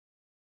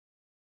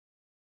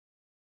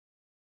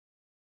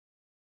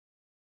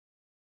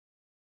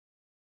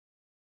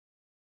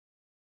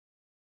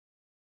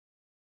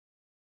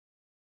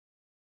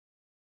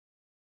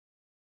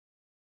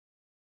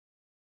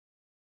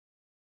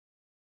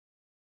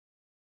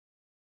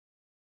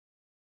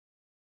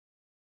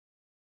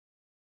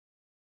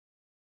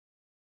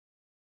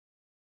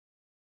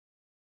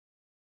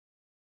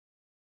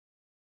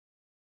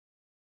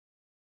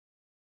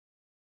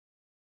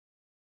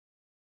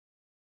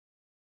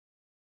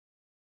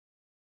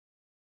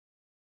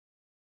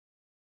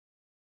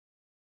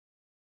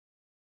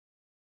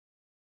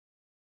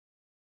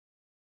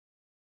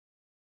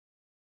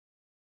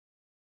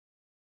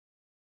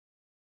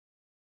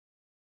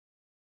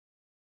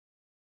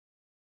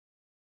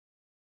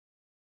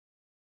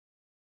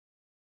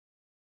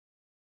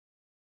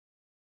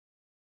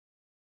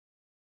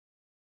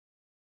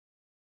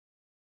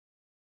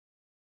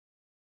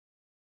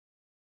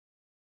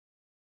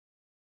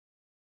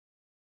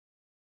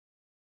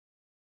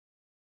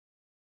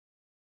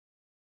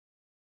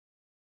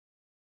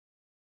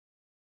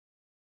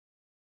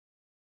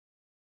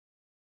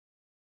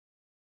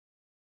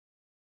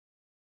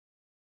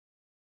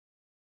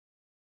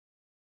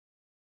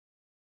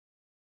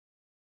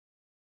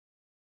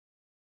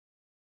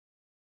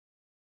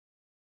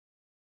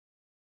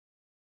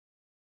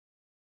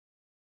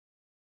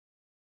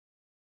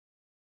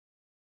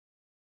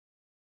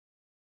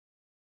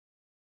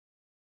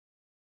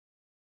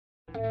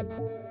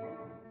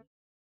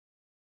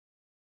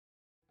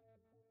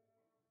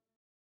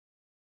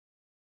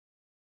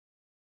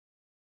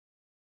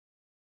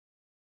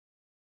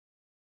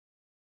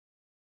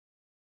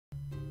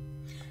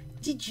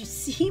Did you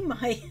see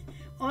my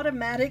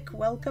automatic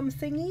welcome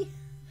thingy?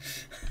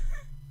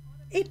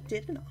 It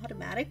did an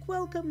automatic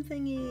welcome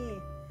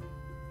thingy.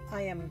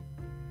 I am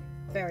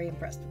very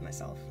impressed with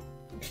myself.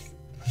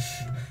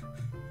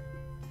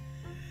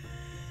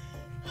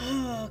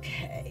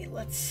 Okay,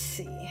 let's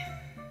see.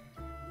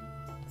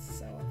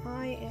 So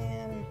I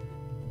am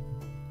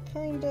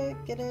kind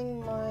of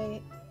getting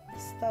my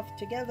stuff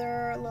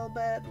together a little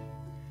bit.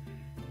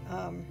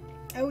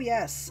 Oh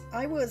yes,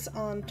 I was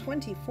on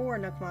 24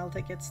 Nook Mile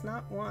tickets,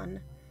 not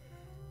 1.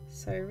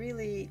 So I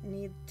really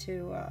need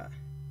to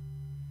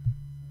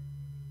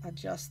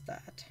adjust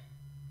that.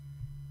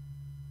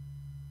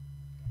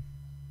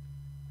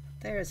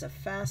 There is a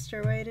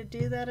faster way to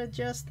do that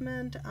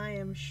adjustment, I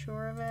am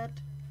sure of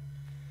it.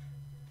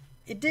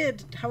 It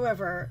did,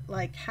 however,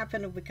 like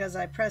happen because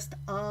I pressed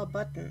a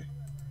button.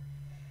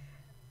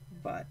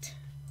 But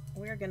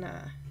we're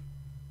gonna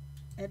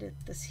edit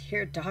this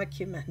here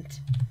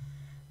document,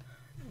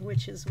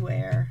 which is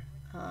where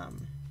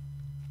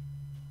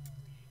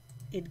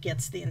it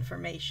gets the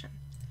information.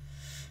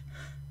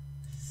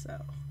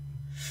 So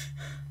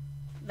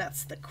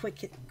that's the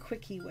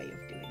quickie way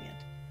of doing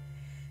it.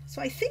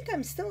 So I think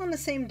I'm still on the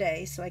same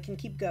day, so I can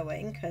keep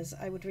going, because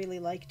I would really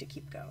like to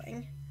keep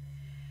going.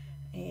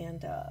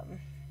 And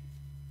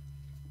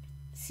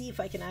see if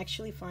I can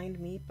actually find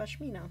me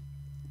Pashmina.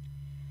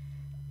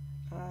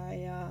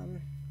 I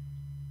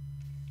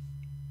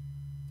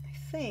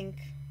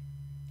think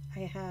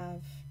I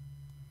have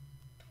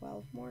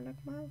 12 more Nook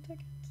Mile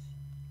tickets.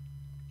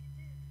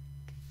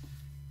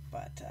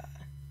 But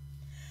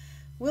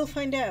we'll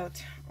find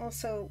out.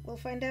 Also, we'll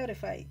find out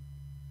if I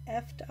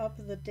effed up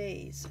the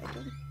days. I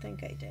don't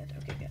think I did.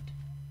 Okay, good.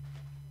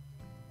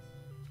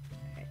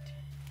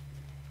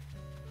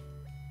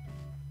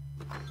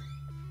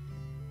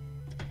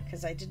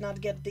 Because I did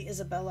not get the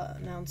Isabella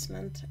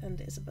announcement, and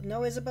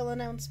no Isabella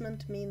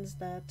announcement means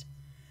that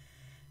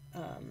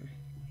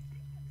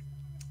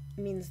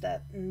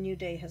new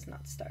day has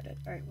not started.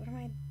 All right, what am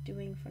I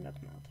doing for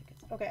Nook Mile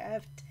tickets? Okay, I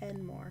have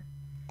 10 more.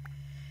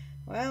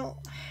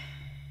 Well,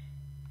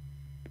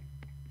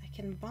 I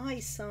can buy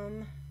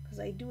some because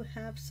I do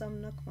have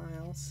some Nook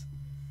Miles,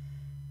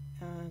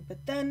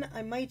 but then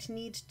I might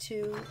need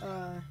to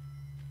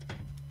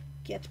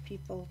get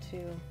people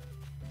to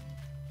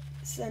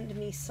send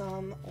me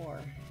some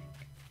or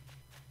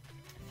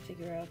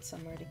figure out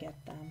somewhere to get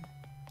them.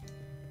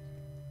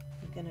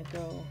 I'm gonna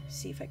go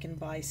see if I can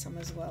buy some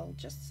as well,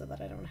 just so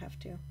that I don't have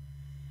to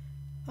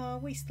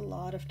waste a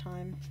lot of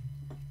time.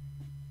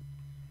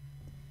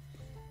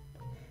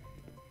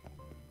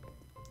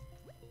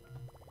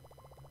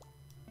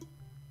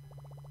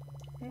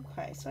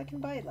 Okay, so I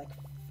can buy like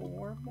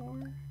 4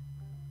 more.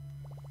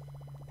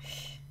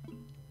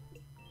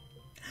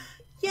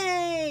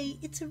 Yay!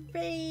 It's a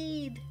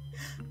raid!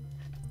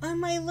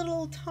 My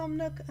little Tom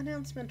Nook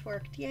announcement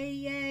worked. Yay,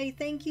 yay.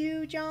 Thank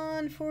you,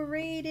 John, for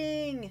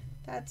raiding.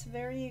 That's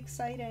very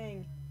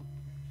exciting.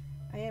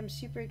 I am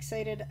super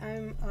excited.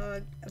 I'm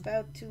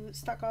about to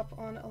stock up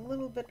on a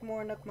little bit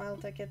more Nook Mile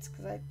tickets,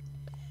 because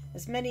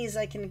as many as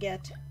I can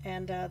get.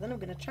 And then I'm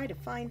going to try to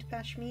find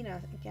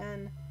Pashmina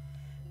again.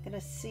 I'm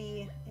going to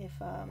see if...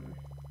 I'm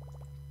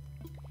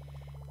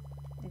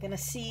going to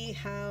see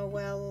how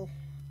well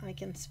I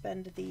can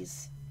spend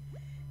these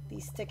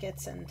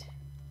tickets and...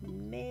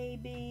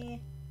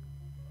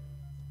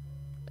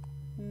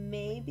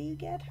 maybe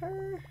get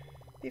her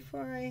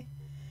before I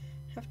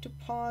have to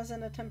pause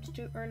and attempt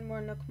to earn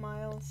more Nook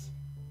Miles.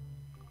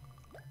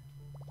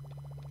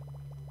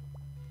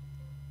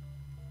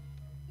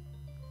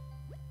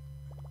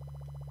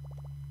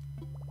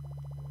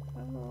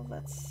 Oh,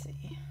 let's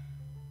see.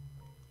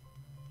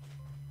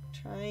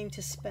 Trying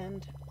to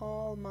spend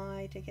all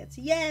my tickets.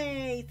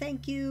 Yay!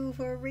 Thank you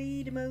for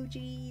raid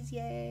emojis.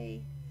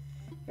 Yay!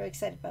 Very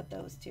excited about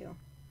those too.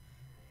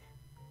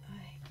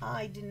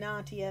 I do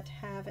not yet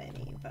have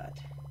any, but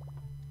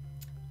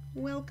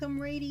welcome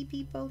raidy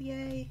people,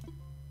 yay!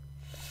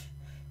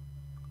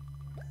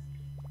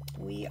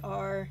 We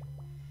are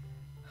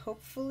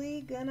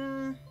hopefully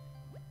gonna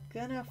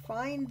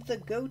find the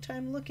goat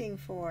I'm looking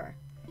for.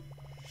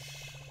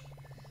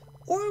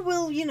 Or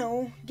we'll, you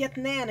know, get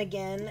Nan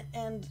again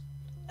and,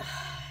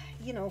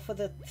 you know, for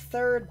the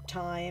 3rd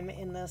time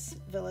in this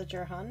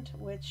villager hunt,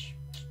 which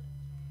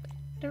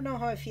I don't know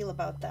how I feel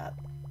about that.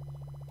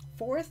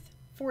 4th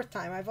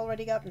time. I've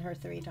already gotten her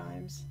 3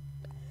 times.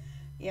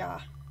 Yeah.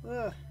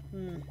 Ugh.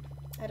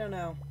 I don't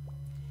know.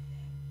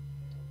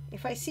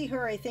 If I see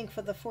her, I think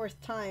for the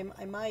 4th time,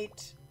 I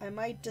might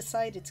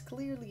decide it's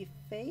clearly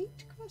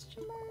fate?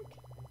 Question mark.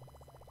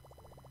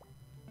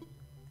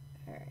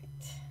 All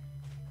right.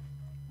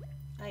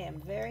 I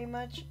am very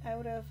much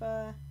out of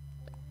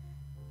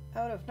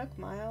Nook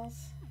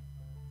Miles.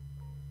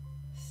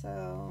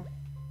 So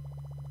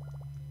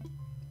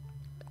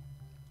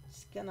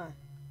just gonna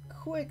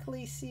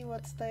quickly see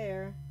what's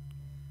there.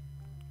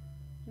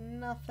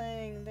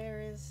 Nothing.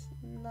 There is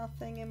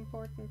nothing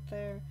important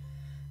there.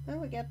 Oh,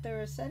 we get the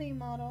Rossetti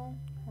model.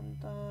 And,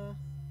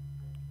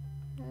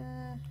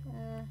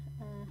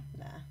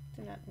 nah.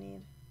 Do not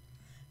need.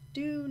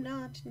 Do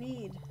not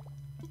need.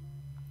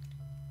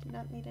 Do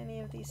not need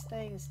any of these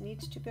things. Need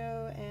to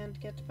go and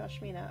get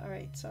Pashmina.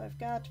 Alright, so I've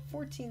got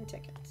 14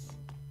 tickets.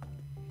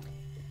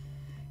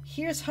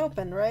 Here's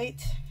hoping,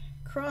 right?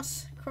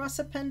 Cross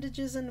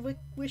appendages and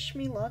wish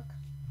me luck.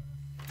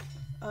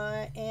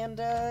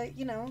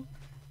 You know,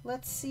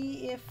 let's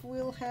see if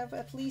we'll have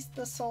at least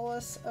the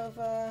solace of,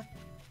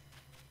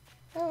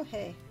 oh,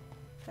 hey.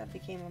 That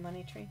became a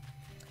money tree.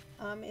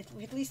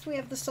 At least we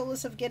have the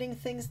solace of getting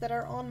things that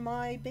are on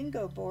my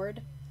bingo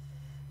board.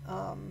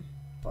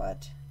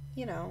 But,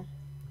 you know,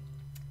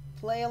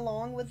 play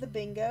along with the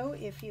bingo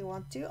if you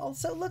want to.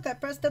 Also, look, I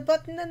pressed a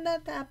button and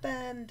that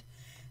happened.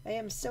 I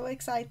am so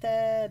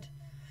excited.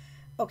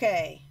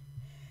 Okay.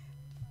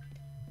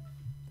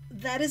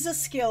 That is a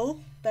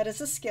skill. That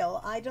is a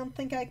skill. I don't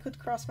think I could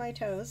cross my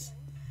toes.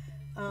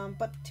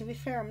 But to be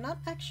fair, I'm not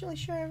actually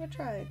sure I ever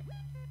tried.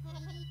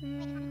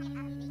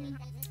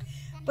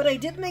 But I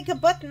did make a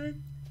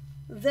button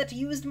that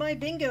used my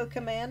bingo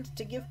command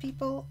to give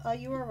people a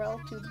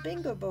URL to the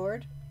bingo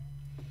board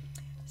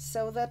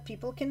so that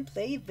people can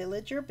play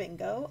villager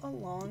bingo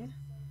along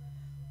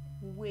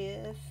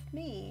with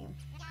me.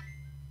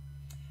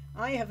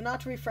 I have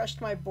not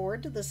refreshed my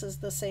board. This is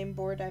the same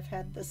board I've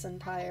had this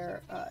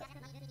entire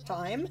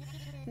time.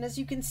 And as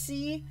you can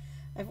see,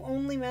 I've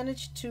only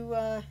managed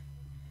to...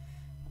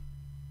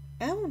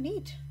 Oh,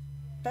 neat.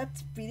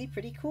 That's really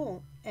pretty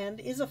cool and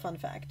is a fun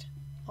fact.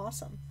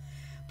 Awesome.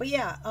 But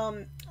yeah,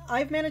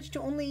 I've managed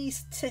to only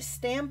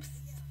stamp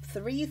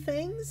 3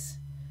 things.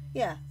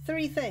 Yeah,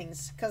 3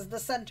 things, because the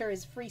center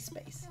is free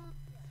space.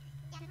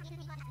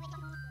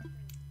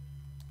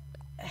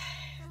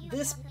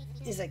 This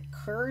is a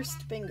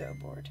cursed bingo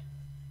board.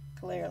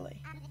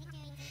 Clearly.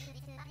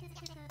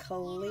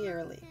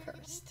 Clearly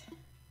cursed.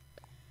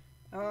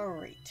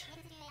 Alright.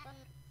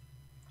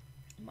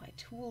 My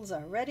tools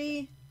are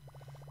ready.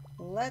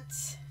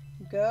 Let's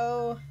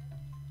go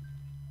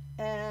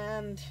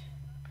and,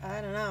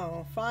 I don't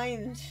know,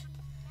 find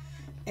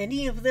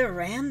any of the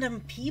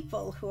random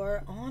people who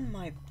are on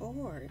my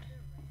board.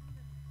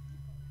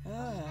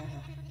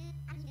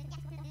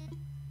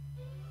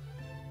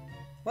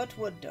 What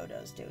would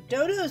dodos do?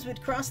 Dodos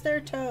would cross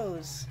their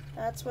toes.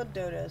 That's what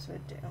dodos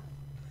would do.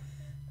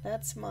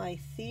 That's my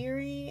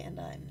theory, and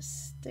I'm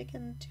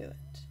sticking to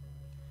it.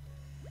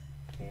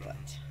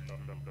 But,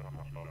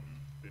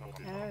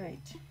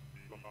 alright.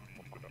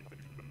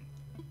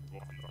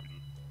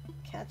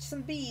 Catch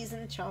some bees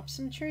and chop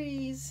some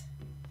trees.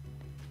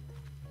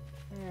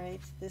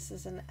 Alright, this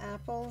is an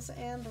apples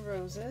and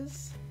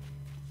roses.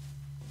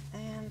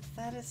 And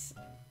that is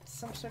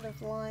some sort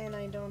of line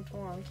I don't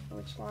want.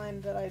 Which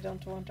line that I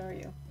don't want are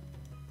you?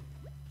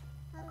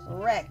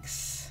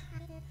 Rex.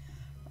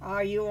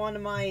 Are you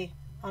on my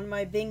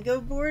bingo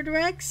board,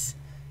 Rex?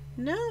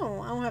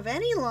 No, I don't have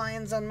any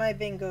lines on my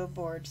bingo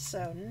board,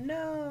 so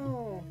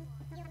no.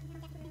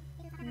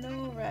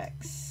 No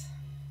Rex.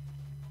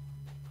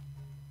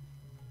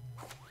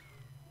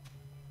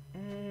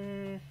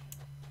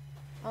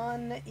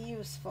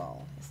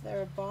 Unuseful. Is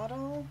there a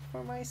bottle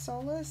for my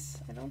solace?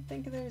 I don't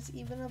think there's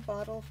even a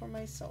bottle for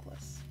my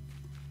solace.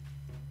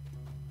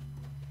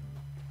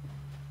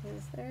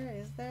 Is there?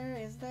 Is there?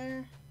 Is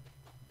there?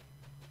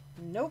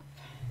 Nope.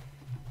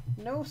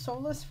 No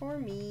solace for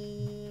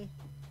me.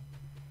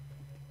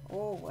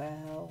 Oh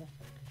well.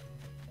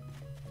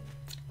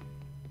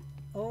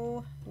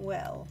 Oh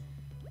well.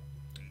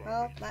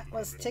 Well, that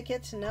was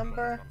ticket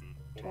number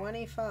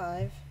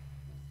 25.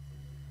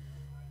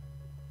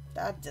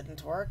 That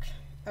didn't work.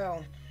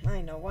 Oh,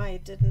 I know why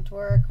it didn't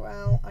work.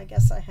 Well, I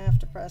guess I have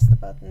to press the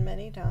button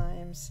many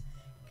times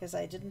because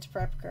I didn't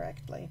prep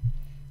correctly.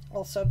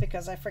 Also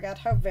because I forgot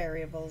how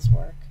variables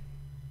work,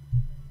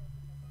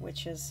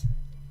 which is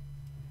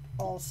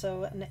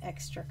also an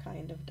extra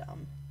kind of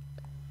dumb.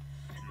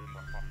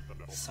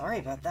 Sorry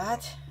about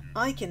that.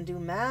 I can do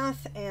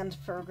math and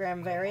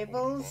program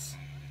variables.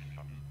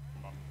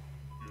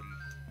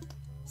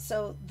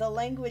 So the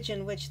language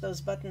in which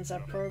those buttons are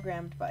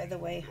programmed, by the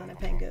way,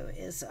 Hanapengu,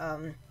 is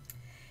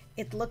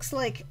it looks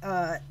like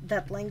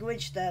that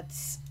language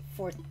that's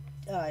for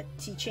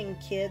teaching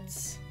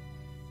kids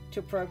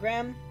to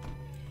program.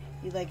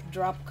 You like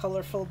drop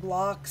colorful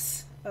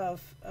blocks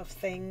of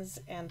things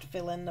and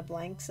fill in the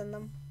blanks in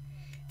them.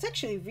 It's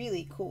actually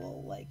really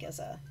cool, like as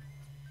a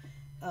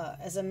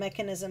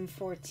mechanism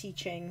for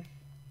teaching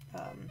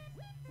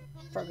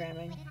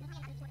programming.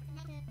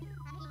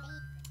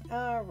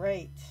 All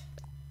right.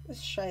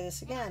 Let's try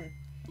this again.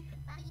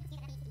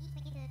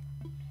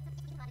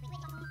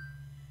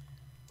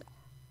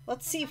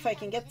 Let's see if I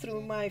can get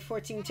through my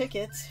 14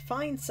 tickets,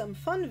 find some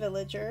fun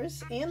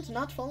villagers, and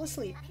not fall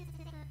asleep.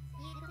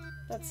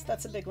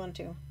 That's a big one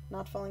too.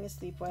 Not falling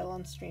asleep while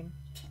on stream.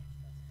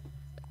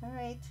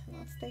 Alright,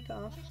 let's take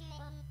off.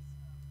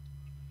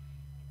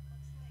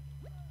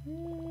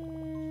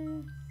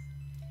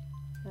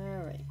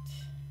 Alright.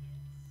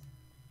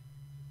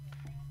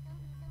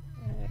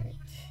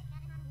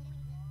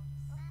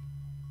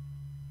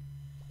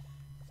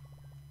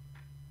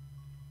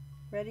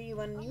 Ready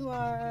when you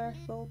are,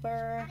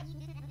 Wilbur.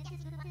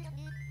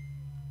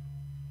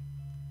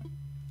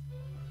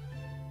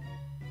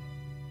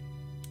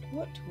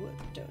 What would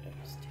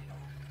dodos do?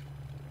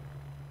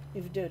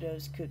 If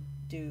dodos could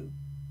do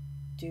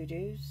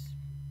doo-doos?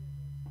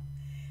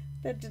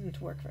 That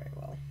didn't work very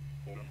well.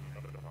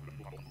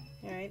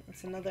 Alright,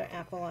 it's another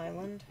apple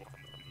island.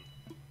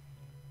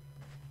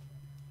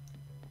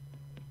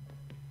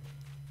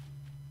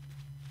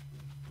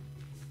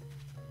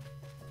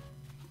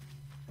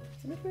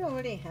 Didn't we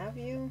already have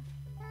you?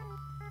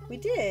 We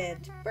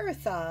did!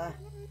 Bertha!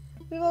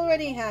 We've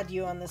already had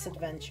you on this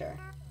adventure.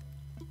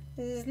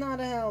 This is not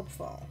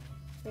helpful.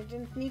 I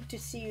didn't need to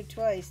see you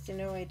twice to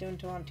know I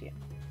don't want you.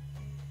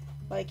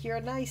 Like,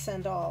 you're nice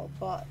and all,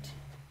 but...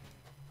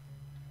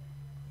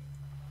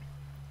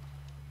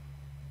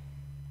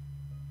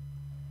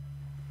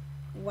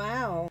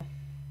 Wow.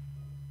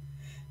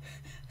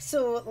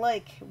 So,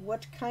 like,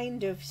 what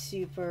kind of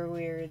super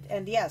weird...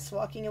 And yes,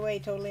 walking away,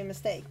 totally a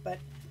mistake, but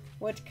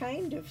what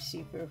kind of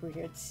super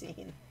weird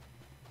scene?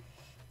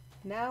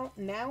 Now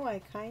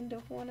I kind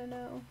of want to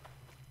know.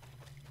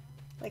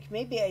 Like,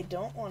 maybe I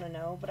don't want to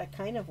know, but I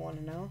kind of want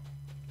to know.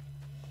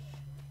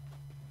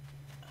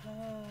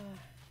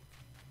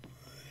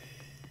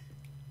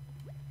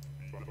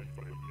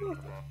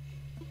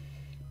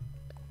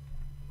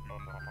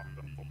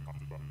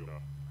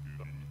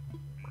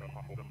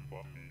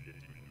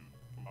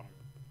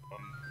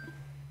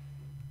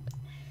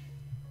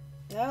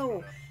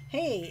 Oh,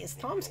 hey, is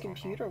Tom's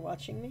computer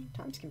watching me?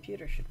 Tom's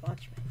computer should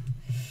watch me.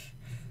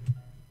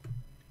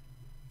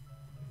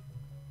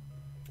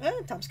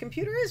 Oh, Tom's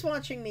computer is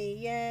watching me.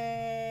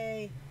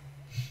 Yay!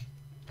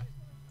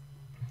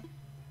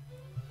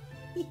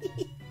 I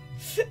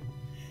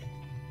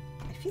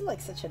feel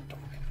like such a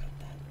dork about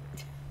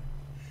that.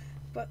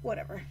 But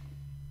whatever.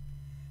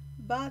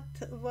 But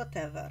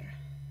whatever.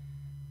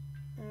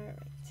 Alright.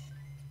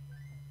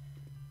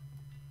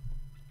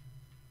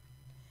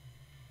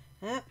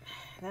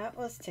 That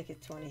was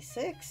ticket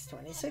 26.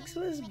 26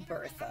 was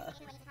Bertha.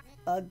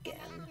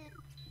 Again.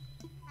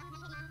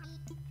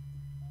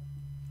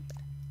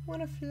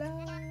 Wanna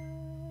fly?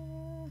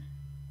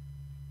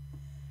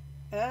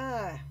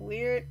 Ah,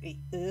 weird.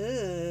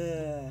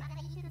 Ugh.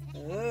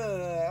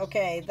 Ugh.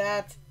 Okay,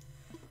 that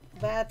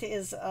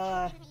is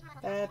that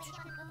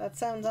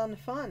sounds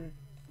unfun.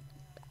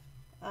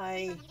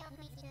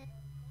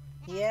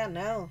 Yeah,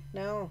 no.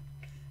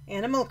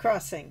 Animal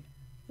Crossing.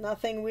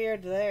 Nothing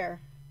weird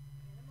there.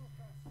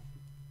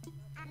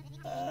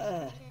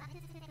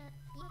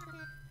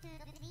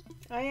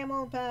 I am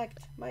all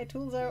packed. My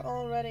tools are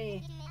all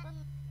ready.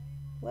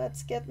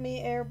 Let's get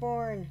me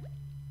airborne.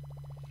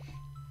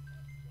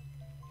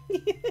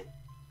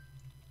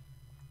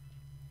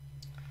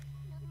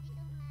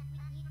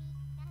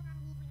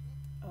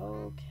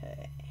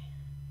 Okay.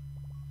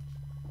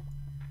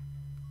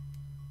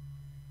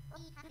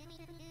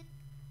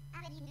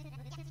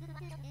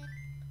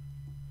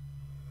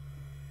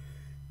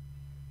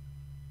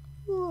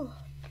 Whew.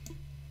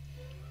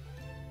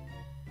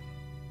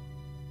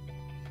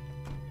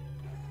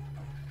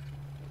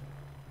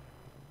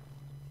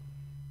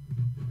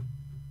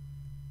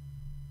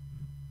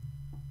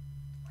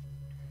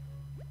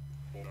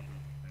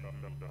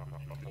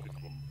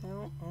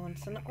 Oh,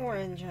 it's an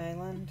orange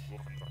island.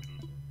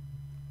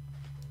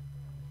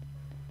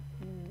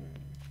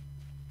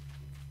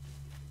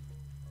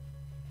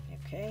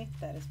 Okay,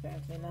 that is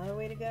apparently not a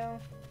way to go.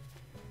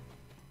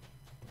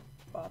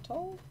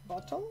 Bottle?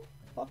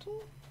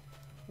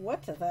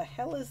 What the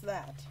hell is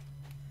that?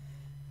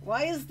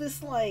 Why is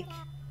this like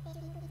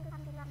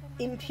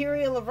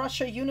Imperial of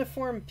Russia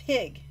uniform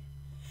pig?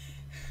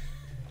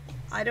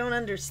 I don't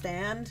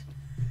understand.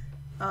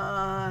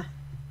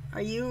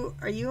 Are you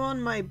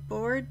on my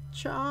board,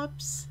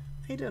 Chops?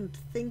 I don't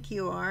think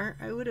you are.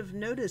 I would have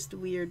noticed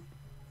weird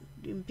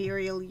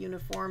Imperial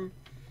uniform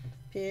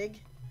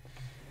pig.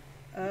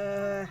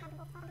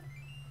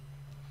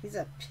 He's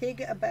a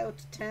pig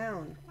about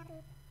town.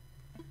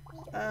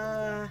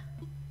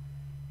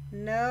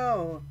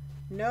 No,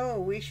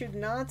 we should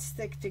not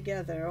stick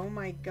together. Oh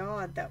my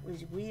god, that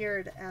was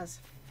weird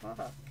as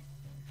fuck.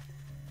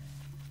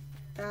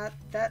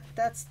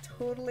 That's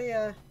totally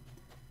a...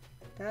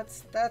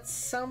 That's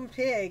some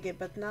pig,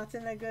 but not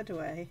in a good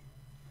way.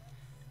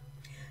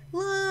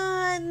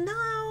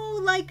 No,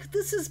 like,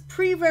 this is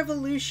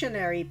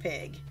pre-revolutionary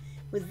pig.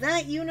 With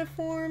that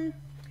uniform,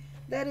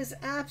 that is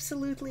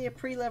absolutely a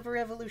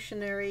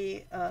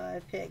pre-revolutionary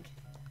pig.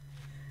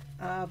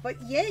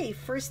 But yay,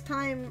 first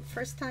time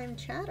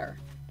chatter.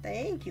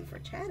 Thank you for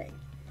chatting.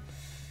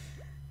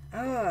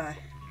 And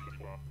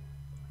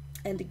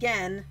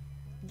again,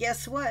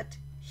 guess what?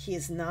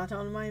 He's not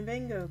on my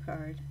bingo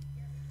card.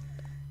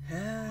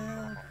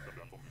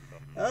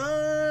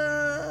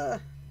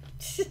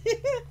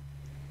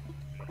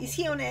 Is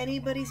he on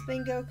anybody's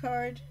bingo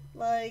card?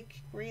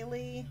 Like,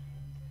 really?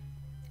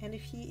 And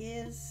if he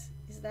is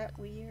that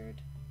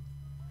weird?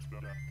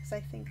 Because I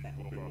think that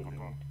would be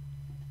weird.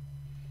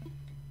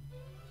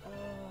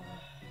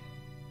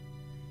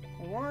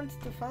 I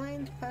want to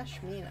find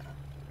Pashmina.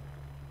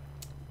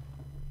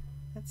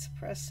 Let's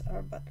press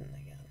our button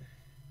again.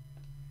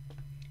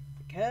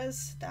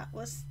 Because that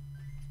was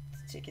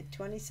ticket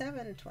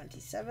 27.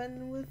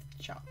 27 with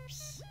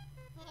chops.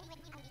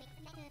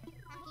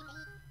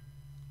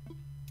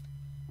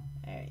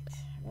 Alright.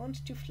 I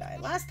want to fly.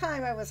 Last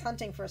time I was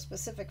hunting for a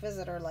specific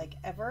visitor, like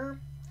ever.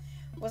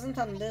 Wasn't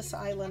on this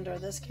island or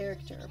this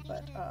character,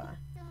 but I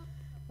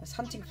was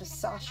hunting for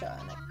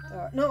Sasha.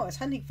 And no, I was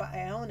hunting for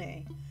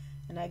Ione.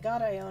 And I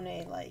got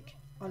Ione like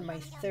on my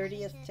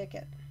 30th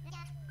ticket.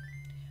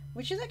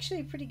 Which is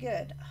actually pretty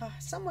good.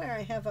 Somewhere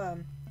I have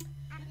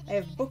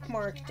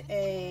bookmarked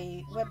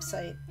a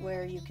website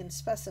where you can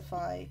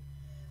specify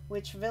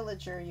which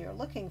villager you're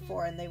looking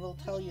for, and they will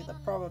tell you the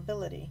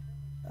probability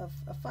of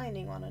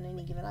finding one on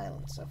any given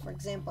island. So, for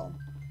example,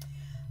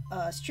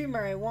 a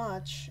streamer I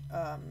watch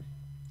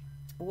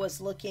was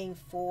looking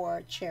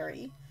for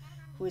Cherry,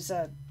 who is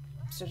a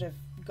sort of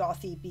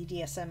gothy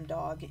BDSM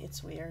dog.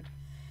 It's weird.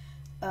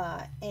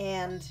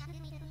 And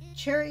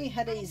Cherry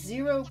had a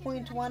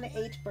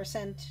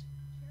 0.18%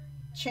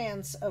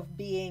 chance of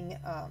being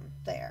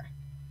there.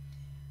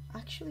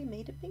 Actually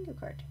made a bingo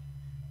card.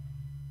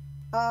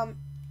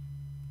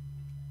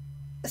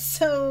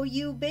 So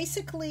you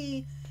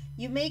basically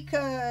you make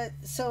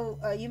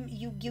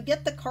you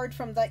get the card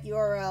from that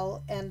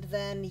URL, and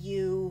then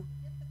you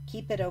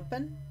keep it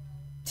open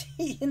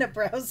in a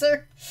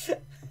browser.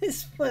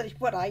 Is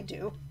what I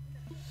do.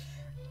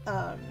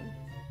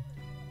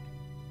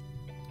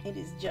 It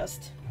is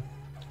just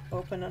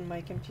open on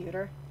my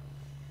computer.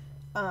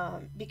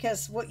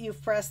 Because what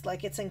you've pressed,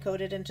 like, it's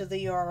encoded into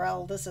the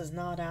URL. This is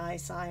not high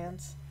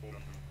science.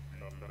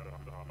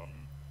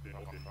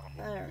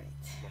 Alright.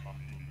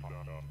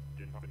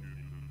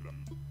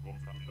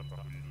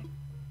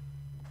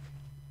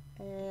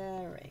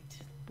 Alright.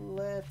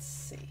 Let's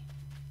see.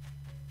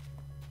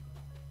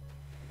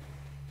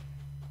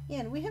 Yeah,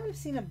 and we haven't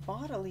seen a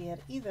bottle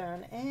yet either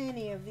on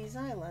any of these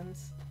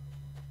islands.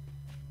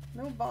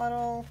 No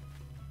bottle.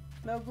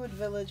 No good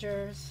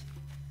villagers.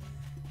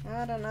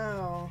 I don't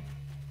know.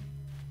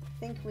 I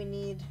think we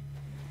need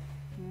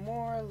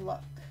more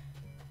luck.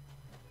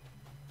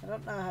 I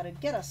don't know how to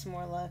get us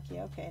more luck.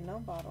 Yeah, okay, no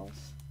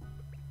bottles.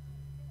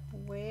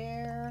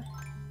 Where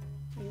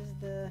is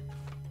the...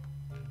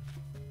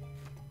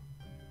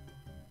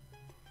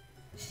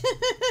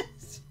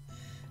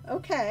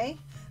 Okay.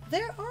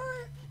 There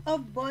are a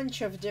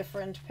bunch of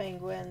different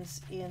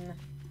penguins in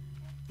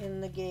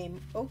the game.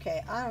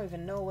 Okay, I don't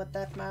even know what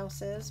that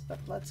mouse is, but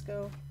let's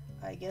go,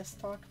 I guess,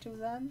 talk to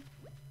them.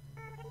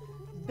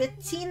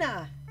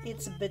 Bettina!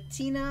 It's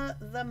Bettina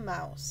the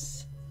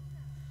mouse.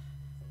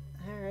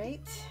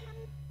 Alright.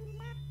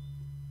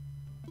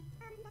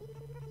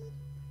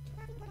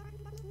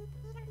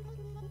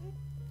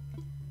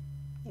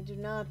 I do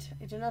not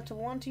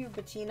want you,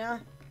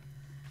 Bettina.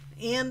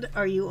 And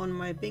are you on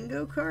my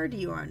bingo card?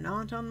 You are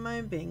not on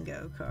my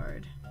bingo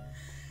card.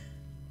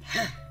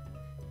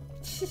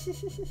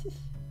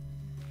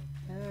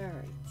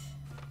 Alright.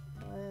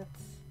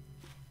 Let's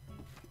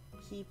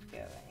keep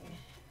going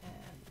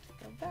and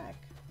go back.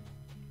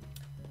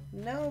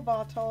 No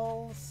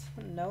bottles,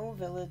 no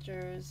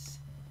villagers,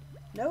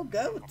 no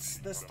goats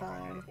this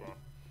time.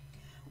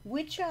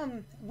 Which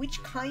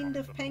kind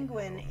of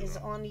penguin is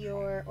on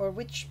your, or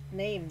which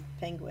named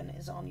penguin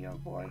is on your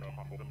board?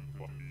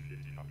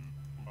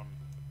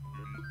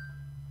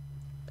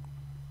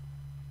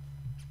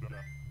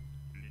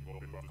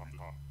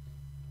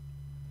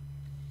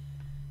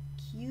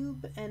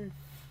 Cube and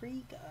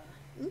Frigga.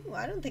 Ooh,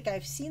 I don't think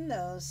I've seen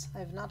those.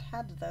 I've not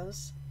had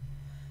those.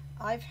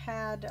 I've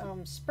had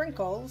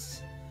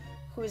Sprinkles,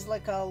 who is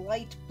like a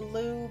light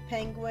blue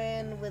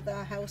penguin with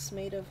a house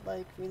made of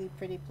like really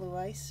pretty blue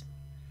ice.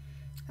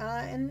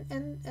 And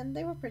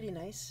they were pretty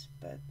nice,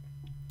 but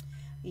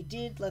we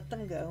did let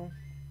them go.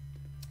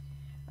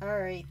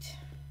 Alright.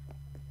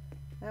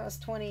 That was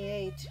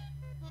 28.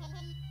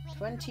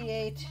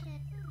 28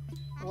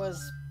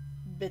 was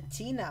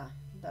Bettina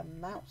the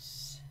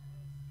mouse.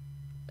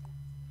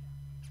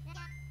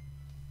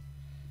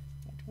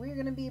 We're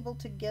going to be able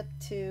to get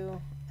to,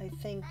 I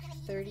think,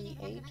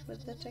 38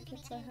 with the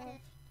tickets I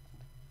have.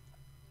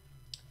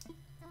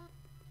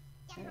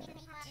 Right.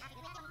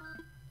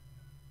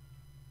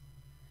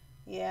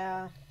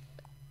 Yeah.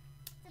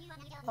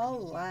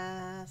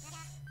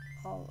 Alas.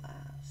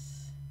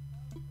 Alas.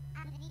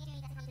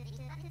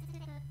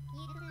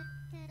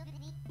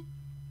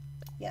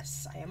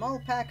 Yes, I am all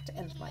packed,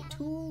 and my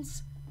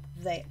tools,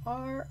 they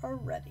are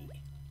ready.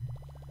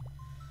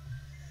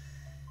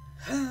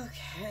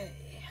 Okay.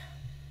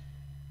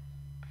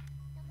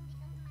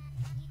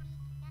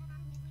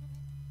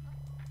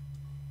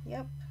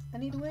 Yep, I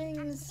need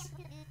wings.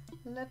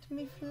 Let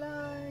me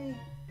fly.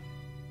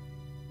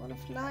 Wanna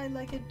fly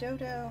like a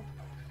dodo.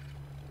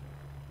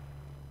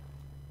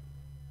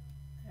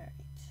 Alright.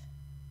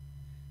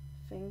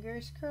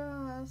 Fingers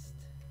crossed.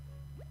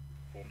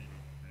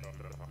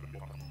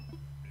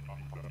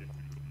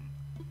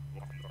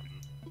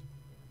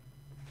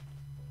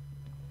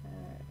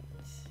 Alright.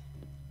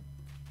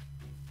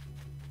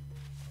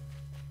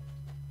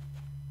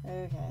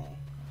 Okay.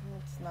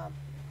 Let's not...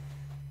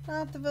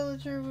 Not the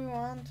villager we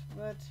want,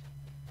 but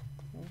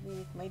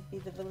maybe it might be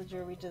the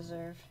villager we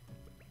deserve.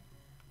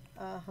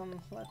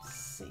 Let's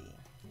see.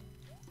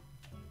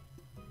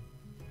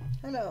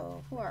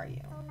 Hello, who are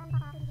you?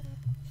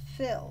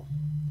 Phil.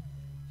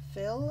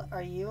 Phil,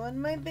 are you on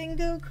my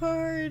bingo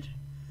card?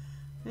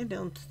 I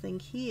don't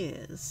think he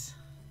is.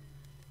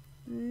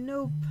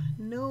 Nope,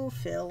 no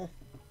Phil.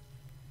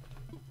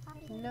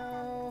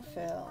 No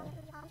Phil.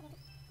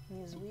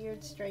 His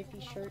weird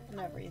stripy shirt and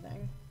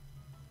everything.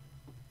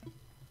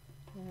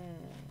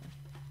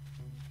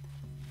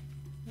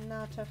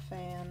 Not a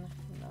fan,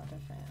 not a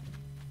fan.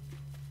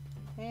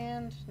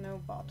 And no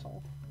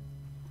bottle.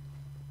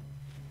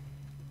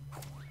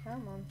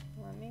 Come on,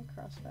 let me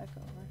cross back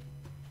over.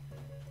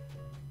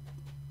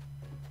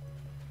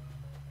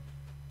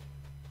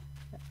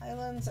 The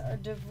islands are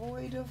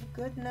devoid of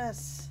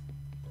goodness.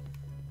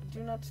 I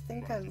do not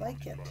think I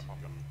like it.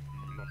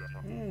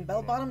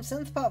 Bell-bottom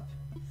synth pup.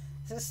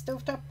 This is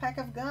stovetop pack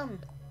of gum.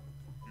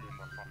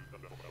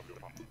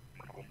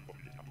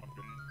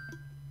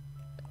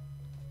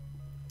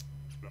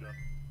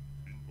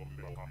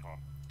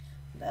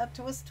 That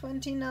was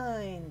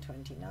 29.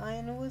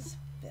 29 was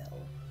Phil.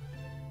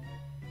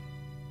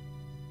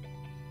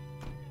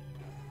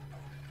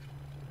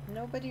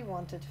 Nobody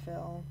wanted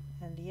Phil,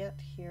 and yet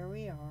here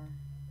we are.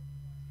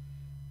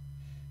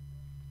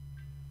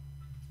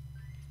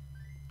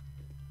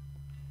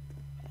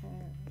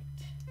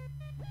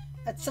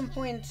 At some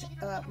point,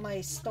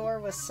 my store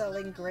was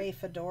selling gray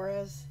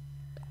fedoras,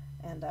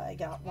 and I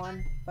got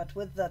one, but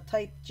with the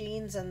tight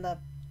jeans and the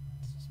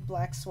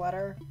black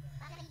sweater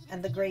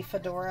and the gray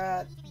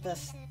fedora,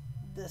 this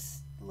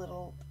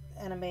little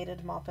animated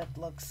Muppet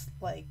looks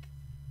like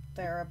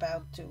they're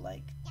about to,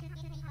 like,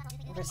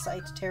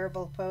 recite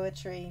terrible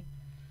poetry,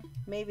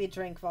 maybe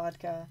drink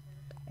vodka,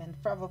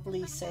 and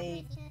probably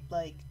say,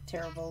 like,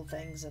 terrible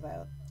things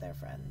about their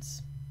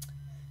friends.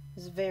 It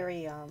was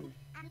very,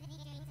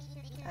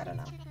 I don't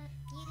know.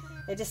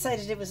 I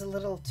decided it was a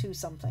little too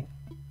something.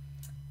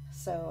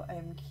 So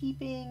I'm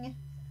keeping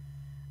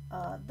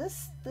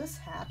this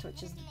hat,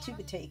 which is the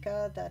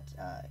Tugateka that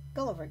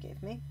Gulliver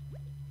gave me.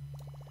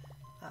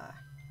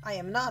 I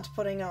am not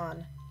putting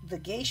on the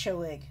geisha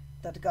wig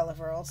that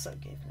Gulliver also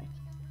gave me.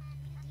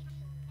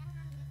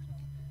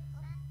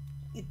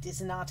 It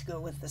does not go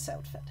with this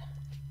outfit.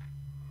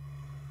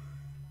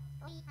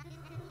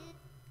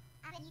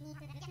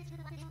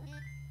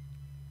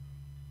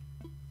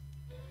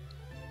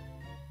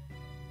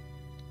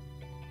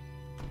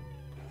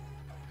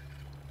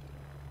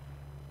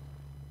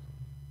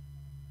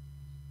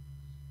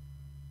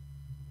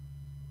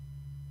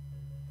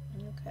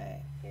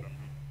 Okay.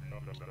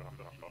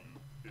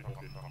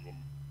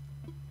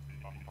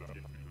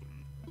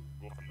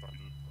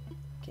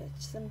 Catch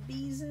some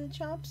bees and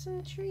chop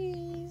some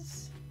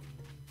trees.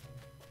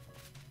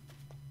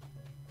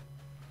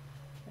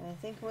 I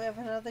think we have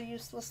another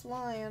useless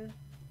lion.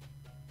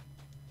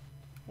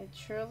 It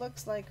sure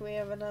looks like we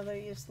have another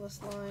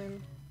useless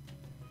lion.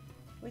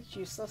 Which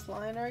useless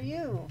lion are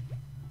you?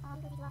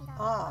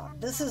 Ah,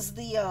 this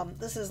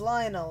is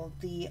Lionel,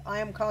 the I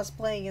am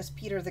cosplaying as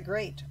Peter the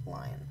Great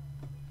lion.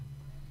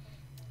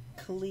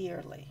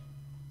 Clearly.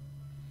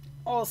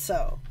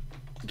 Also,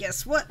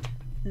 guess what?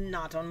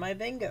 Not on my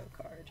bingo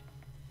card.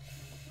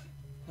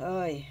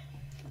 Oy.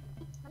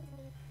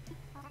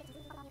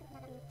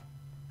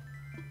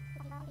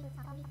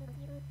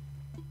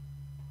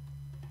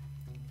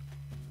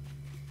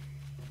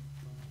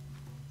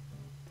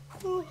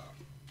 Oh,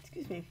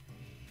 excuse me.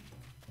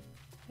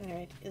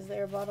 Alright, is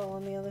there a bottle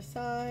on the other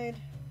side?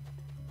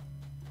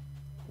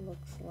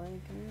 Looks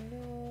like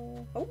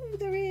no. Oh,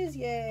 there is!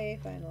 Yay,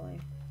 finally.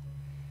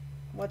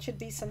 What should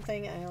be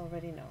something I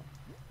already know?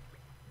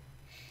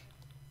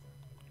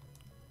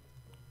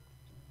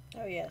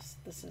 Oh yes,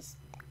 this is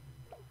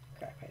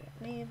crap I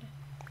don't need.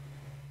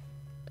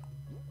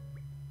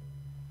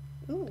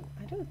 Ooh,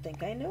 I don't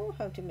think I know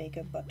how to make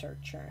a butter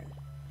churn.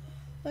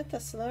 Let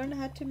us learn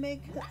how to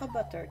make a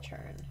butter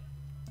churn.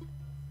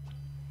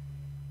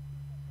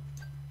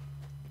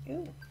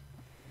 Ooh.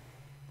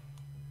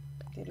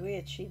 Did we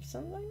achieve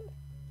something?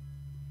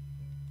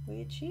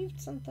 We achieved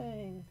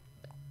something.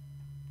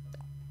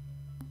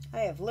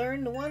 I have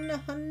learned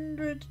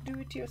 100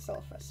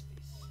 do-it-yourself recipes.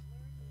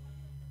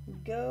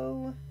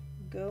 Go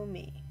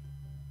me.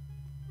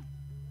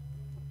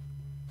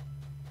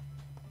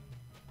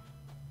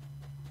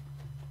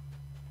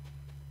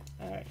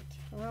 Alright,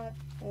 well,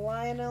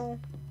 Lionel,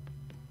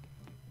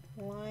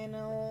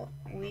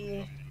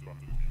 we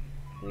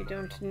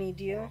don't need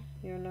you.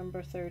 You're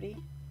number 30.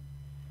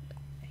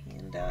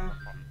 And,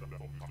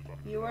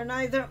 you are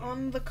neither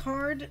on the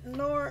card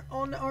nor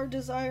on our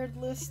desired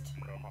list.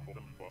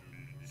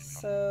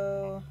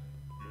 So,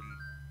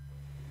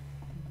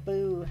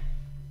 boo.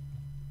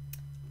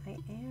 I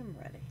am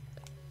ready.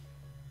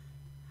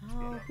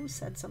 Oh, who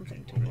said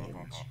something to me in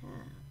the chat?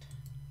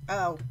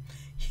 Oh,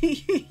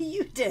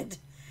 you did.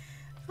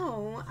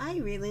 Oh, I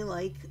really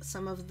like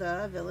some of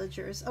the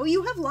villagers. Oh,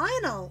 you have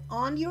Lionel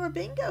on your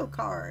bingo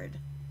card.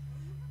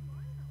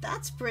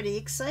 That's pretty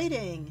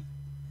exciting.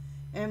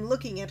 I'm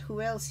looking at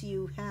who else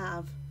you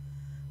have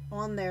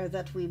on there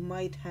that we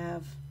might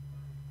have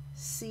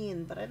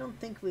seen, but I don't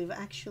think we've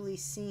actually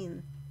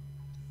seen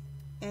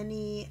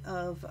any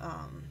of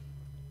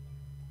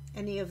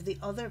the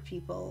other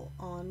people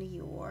on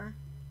your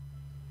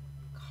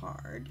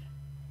card.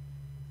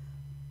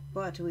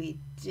 But we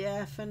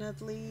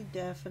definitely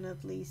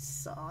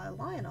saw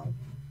Lionel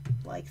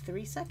like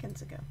 3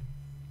 seconds ago.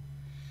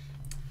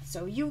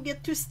 So you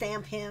get to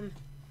stamp him.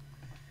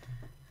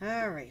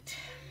 All right.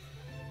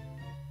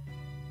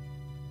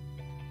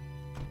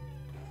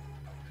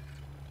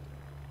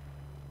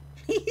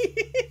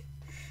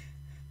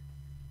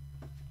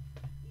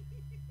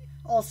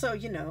 Also,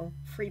 you know,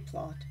 free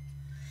plot.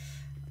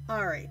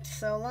 All right,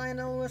 so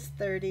Lionel was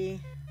 30.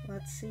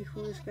 Let's see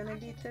who's gonna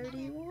be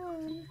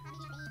 31.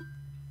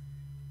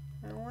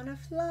 I wanna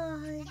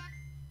fly.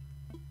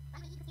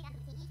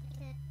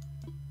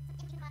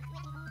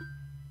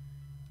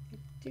 I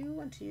do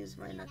want to use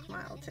my Nook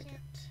Mile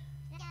ticket.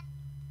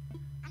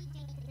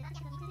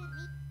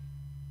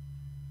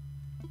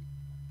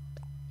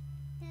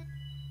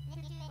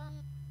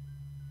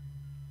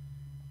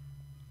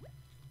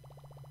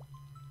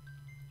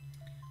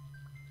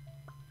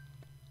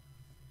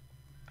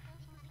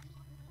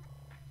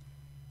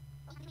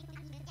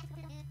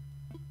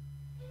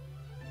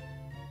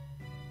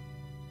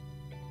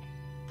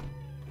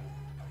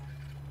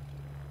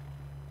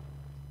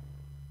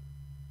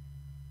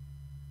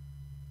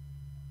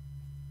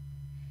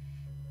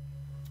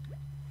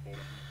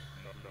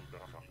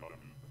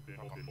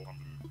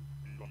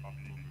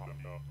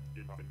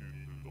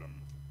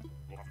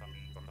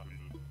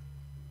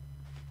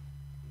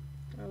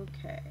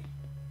 Okay.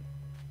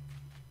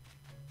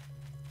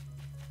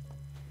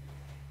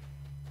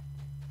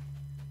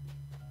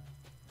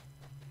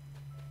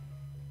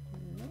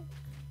 Nope.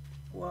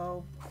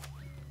 Whoa.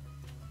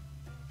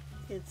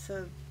 It's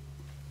a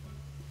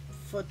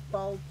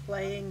football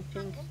playing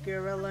pink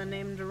gorilla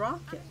named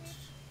Rocket.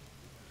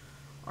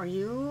 Are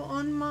you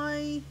on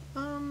my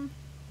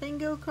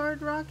bingo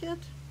card, Rocket?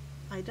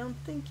 I don't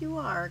think you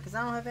are, because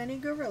I don't have any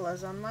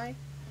gorillas on my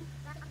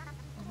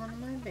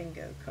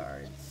bingo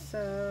card.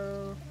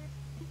 So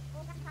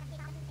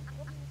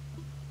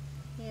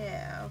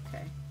yeah,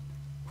 okay.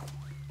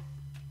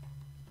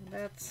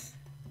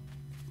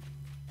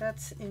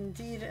 That's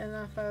indeed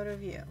enough out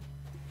of you.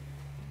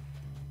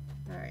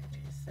 Alright,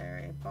 is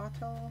there a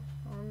bottle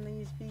on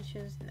these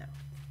beaches? No.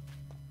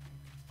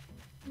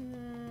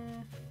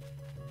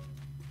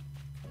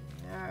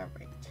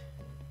 Alright.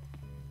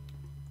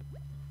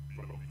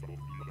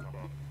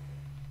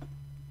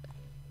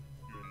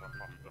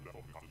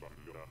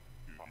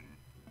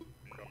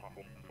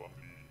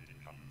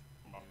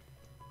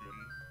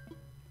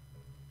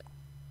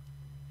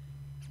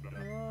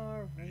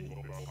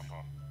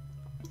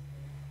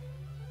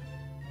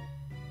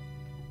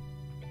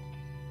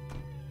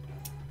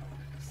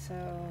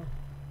 So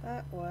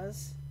that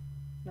was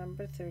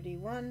number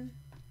 31.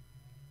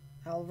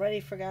 I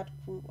already forgot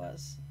who it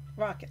was.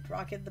 Rocket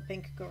the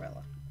pink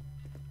gorilla.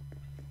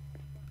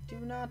 Do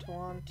not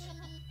want.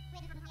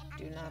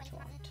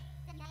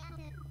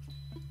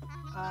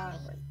 Alright.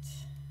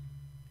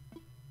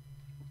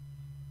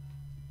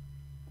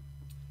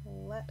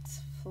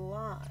 Let's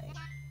fly.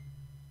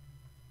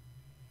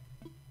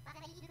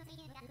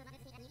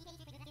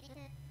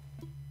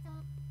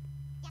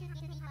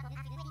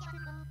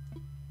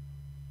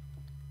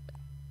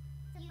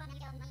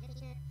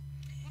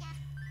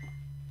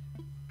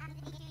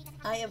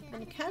 I have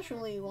been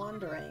casually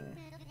wondering,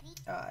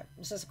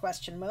 this is a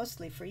question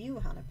mostly for you,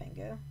 Hana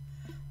Pingu,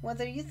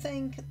 whether you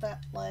think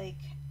that like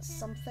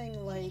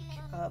something like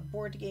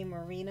board game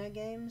arena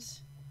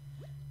games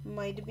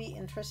might be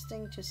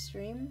interesting to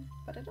stream,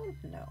 but I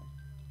don't know.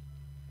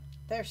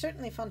 They're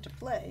certainly fun to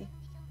play,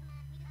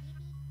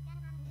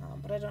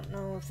 but I don't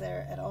know if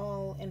they're at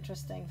all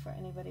interesting for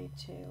anybody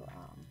to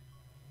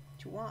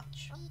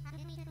watch.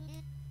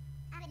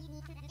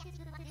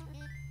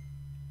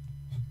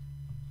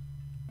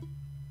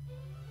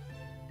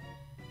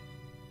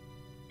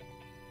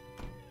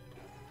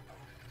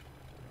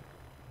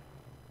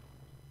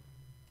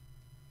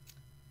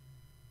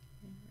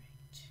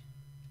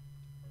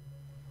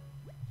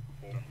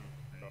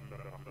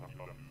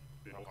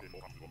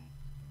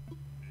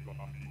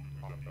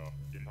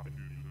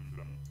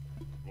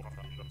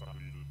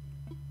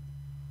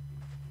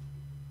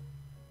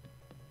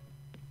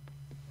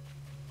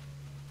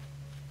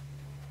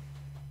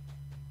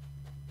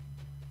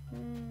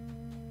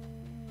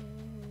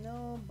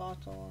 No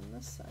bottle on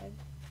this side.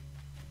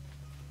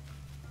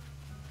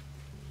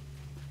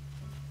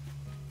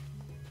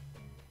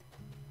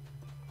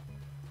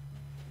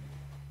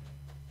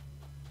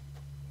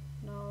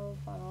 No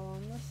bottle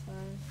on this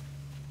side.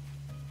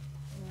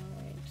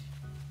 Alright.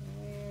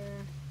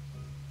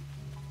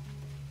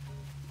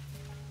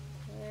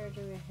 Where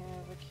do we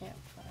have a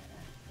campfire?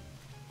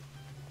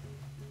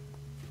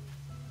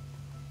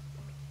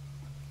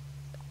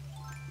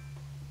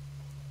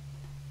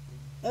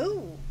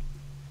 Oh!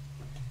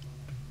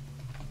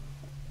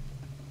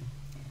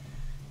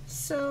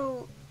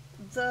 So,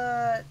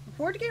 the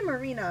board game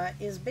arena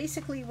is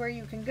basically where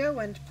you can go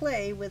and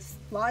play with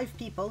live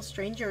people,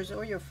 strangers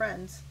or your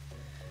friends,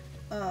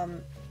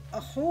 a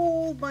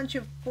whole bunch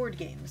of board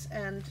games,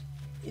 and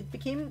it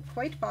became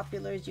quite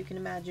popular, as you can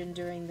imagine,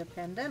 during the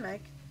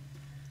pandemic.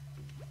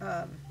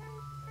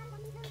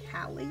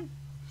 Callie.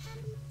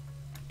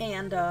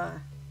 And,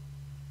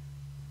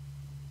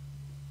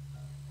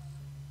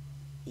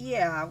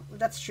 yeah,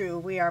 that's true.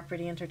 We are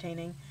pretty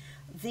entertaining.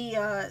 They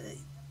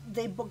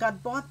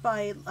got bought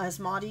by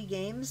Asmodi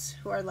Games,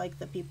 who are like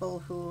the people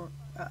who,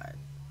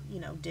 you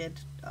know, did,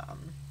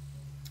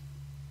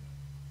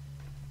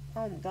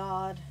 oh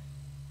god.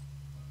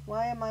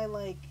 Why am I,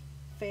 like,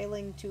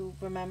 failing to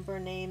remember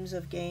names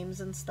of games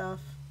and stuff?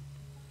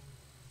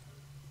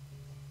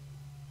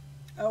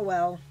 Oh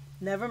well,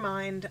 never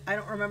mind. I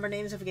don't remember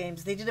names of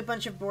games. They did a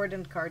bunch of board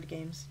and card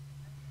games.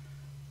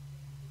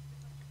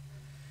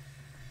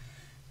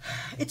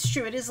 It's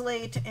true, it is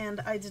late, and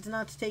I did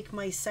not take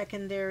my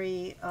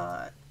secondary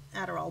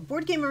Adderall.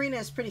 Board Game Arena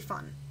is pretty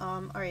fun.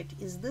 Alright,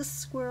 is this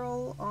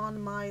squirrel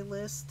on my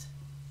list?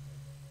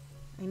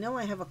 I know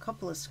I have a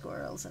couple of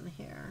squirrels in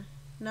here.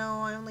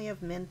 No, I only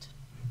have mint.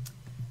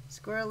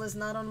 Squirrel is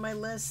not on my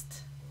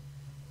list.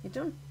 I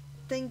don't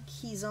think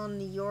he's on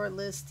your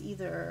list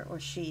either, or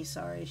she,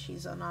 sorry,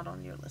 she's not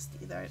on your list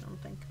either, I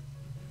don't think.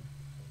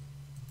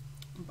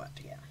 But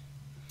yeah.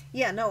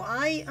 Yeah, no,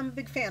 I am a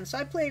big fan. So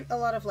I play a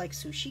lot of like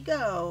Sushi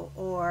Go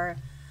or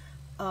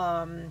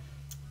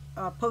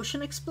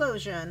Potion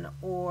Explosion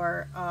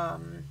or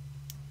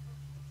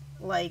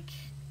like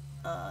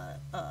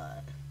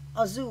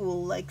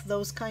Azul, like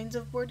those kinds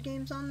of board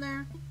games on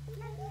there.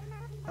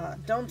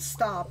 Don't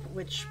Stop,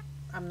 which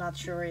I'm not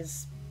sure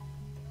is,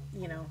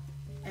 you know,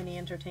 any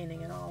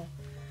entertaining at all.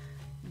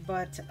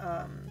 But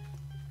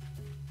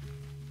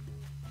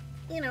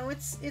you know,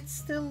 it's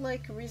still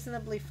like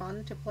reasonably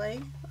fun to play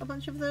a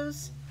bunch of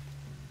those.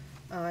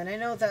 And I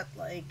know that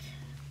like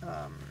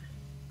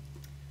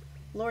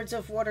Lords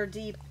of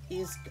Waterdeep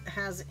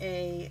has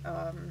a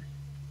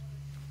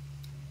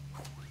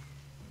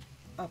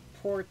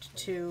port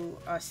to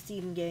a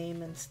Steam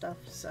game and stuff,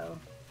 so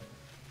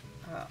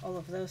all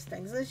of those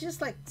things. It's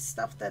just like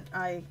stuff that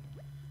I,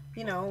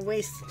 you know,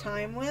 waste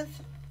time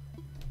with.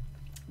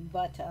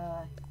 But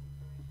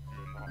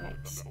right,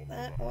 so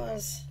that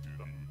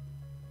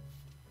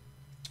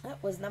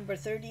was number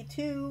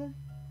 32.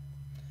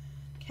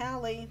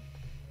 Callie.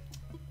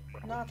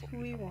 Not who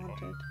we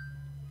wanted.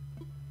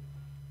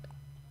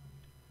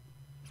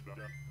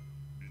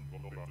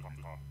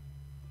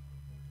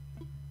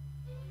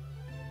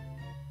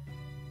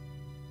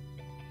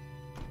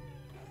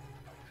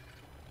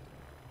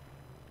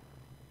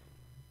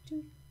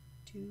 Do,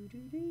 do,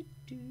 do, do,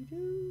 do,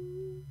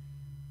 do.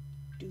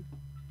 Do.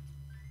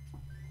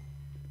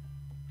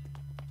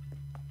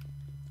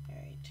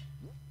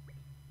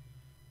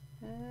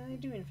 I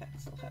do in fact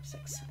still have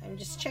 6. I'm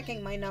just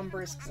checking my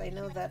numbers because I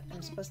know that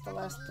I'm supposed to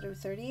last through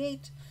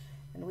 38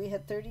 and we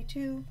had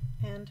 32,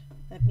 and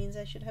that means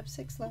I should have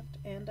 6 left,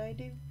 and I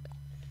do.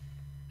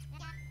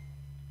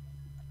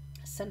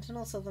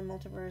 Sentinels of the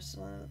Multiverse,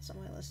 that's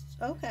on my list.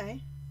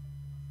 Okay.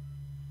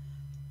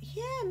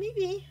 Yeah,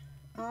 maybe.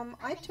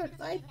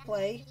 I'd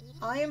play.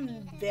 I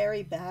am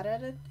very bad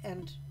at it,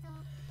 and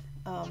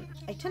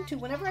I tend to,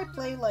 whenever I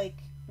play, like,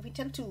 we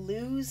tend to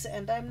lose,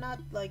 and I'm not,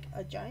 like,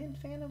 a giant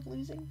fan of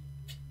losing.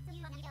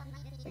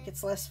 Like,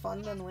 it's less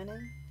fun than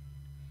winning.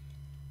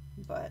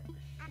 But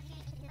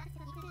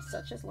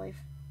such is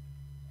life.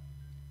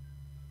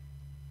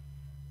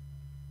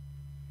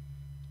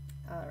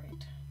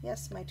 Alright.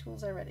 Yes, my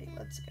tools are ready.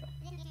 Let's go.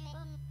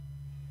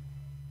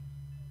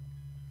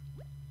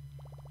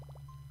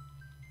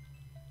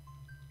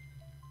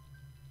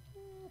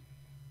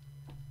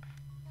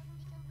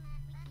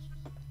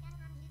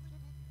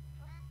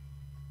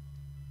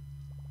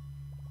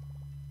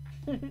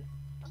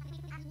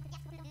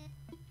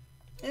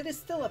 It is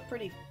still a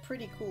pretty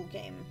cool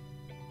game.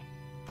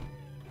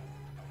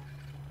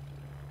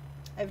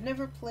 I've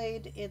never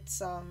played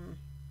its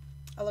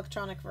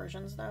electronic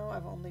versions though.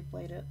 I've only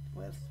played it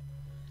with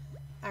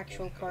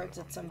actual cards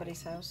at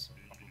somebody's house.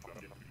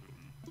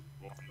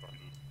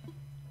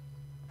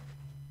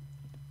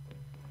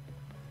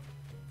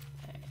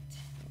 Alright,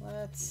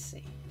 let's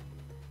see.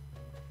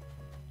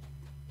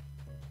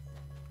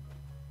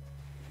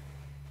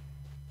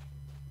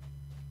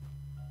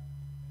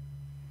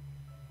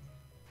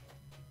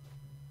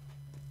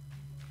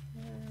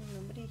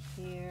 Nobody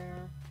here.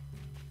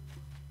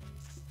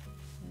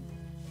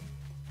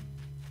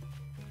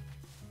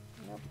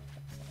 Nope,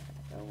 that's not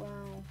gonna go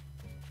well.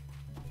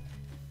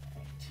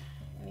 Alright,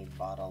 any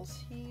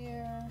bottles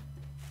here?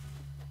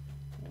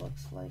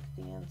 Looks like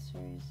the answer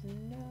is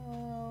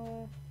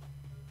no.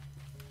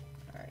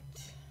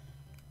 Alright.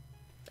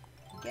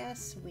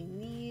 Guess we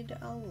need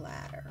a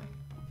ladder.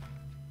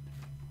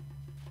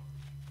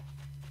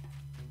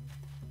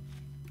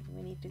 Do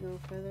we need to go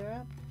further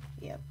up?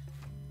 Yep.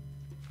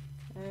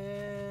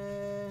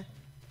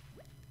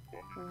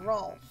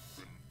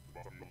 Rolf.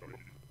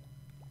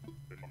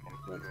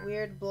 With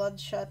weird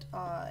bloodshot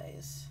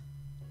eyes.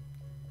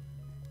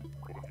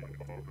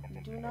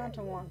 I do not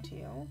want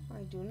you.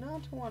 I do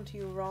not want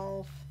you,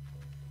 Rolf.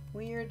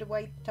 Weird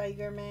white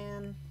tiger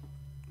man.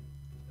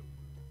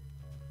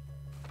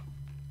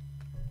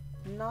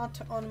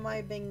 Not on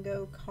my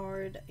bingo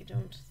card, I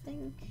don't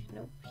think.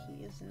 Nope,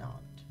 he is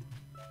not.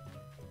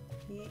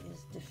 He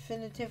is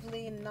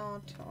definitively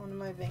not on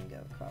my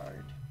bingo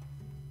card.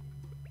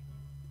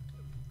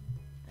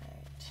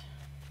 Alright.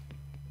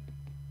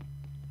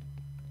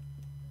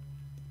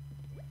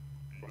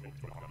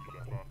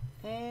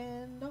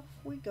 And off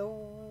we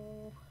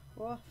go.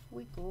 Off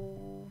we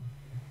go.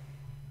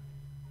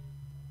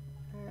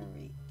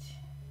 Alright.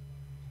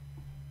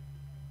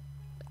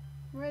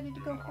 Ready to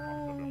go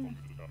home.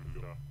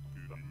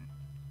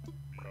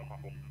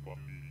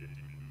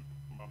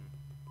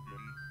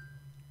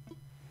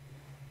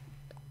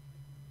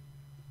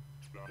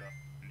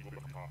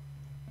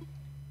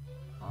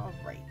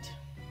 Alright.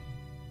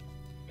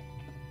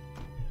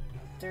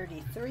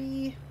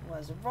 33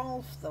 was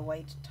Rolf the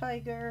White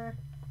Tiger.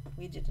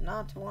 We did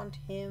not want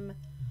him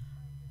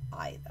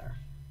either.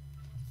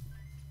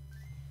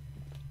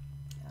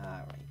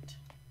 Alright.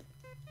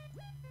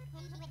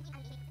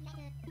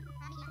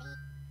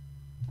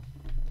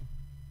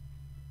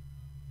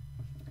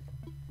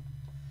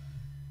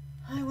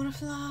 I wanna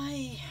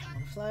fly. I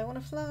wanna fly, I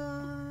wanna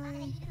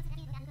fly.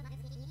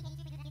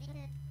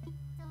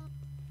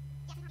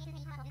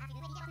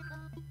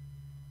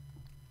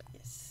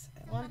 Yes,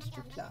 I want to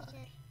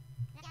fly.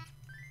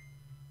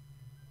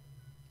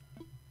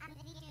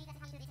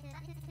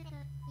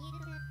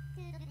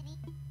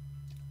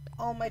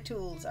 All my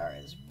tools are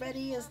as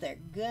ready as they're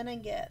gonna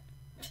get.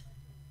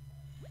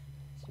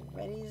 As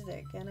ready as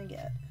they're gonna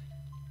get.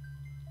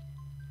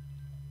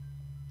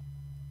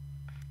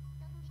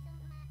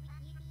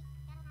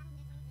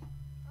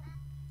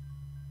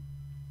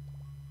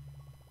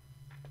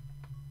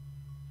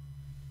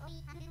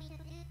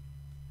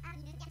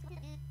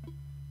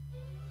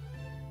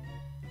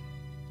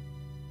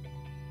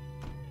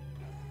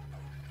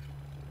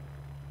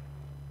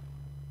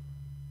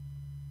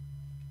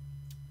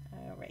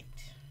 Alright.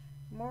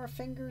 More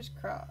fingers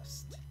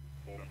crossed.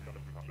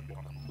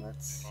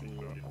 Let's see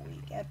what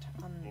we get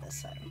on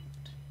this end.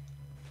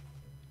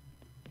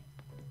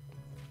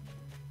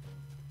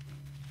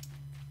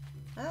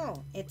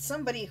 Oh, it's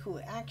somebody who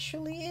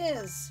actually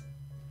is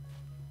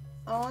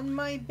on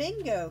my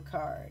bingo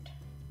card.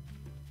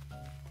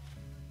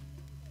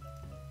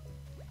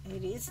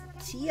 It is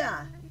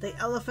Tia, the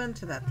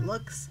elephant that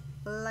looks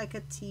like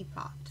a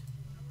teapot.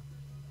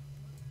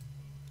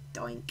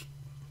 Doink.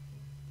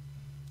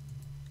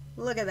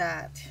 Look at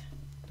that.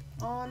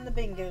 On the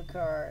bingo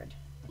card.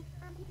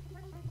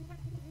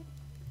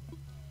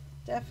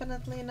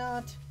 Definitely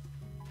not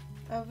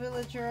a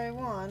villager I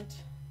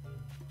want.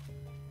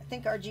 I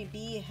think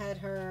RGB had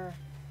her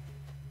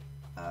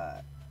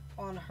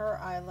on her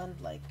island,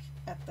 like,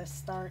 at the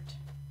start.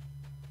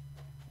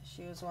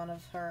 She was one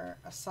of her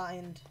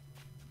assigned.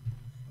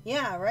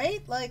 Yeah,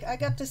 right? Like, I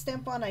got to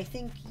stamp on, I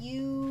think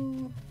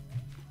you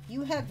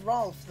had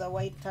Rolf, the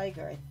White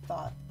Tiger, I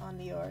thought, on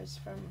yours,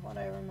 from what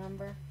I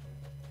remember.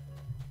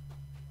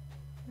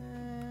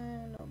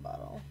 No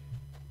bottle.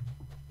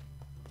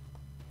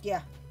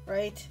 Yeah,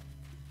 right?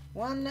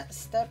 One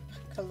step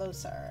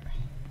closer.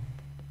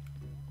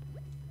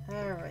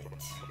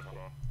 Alright.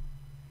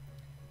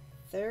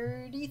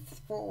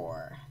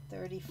 34.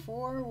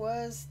 34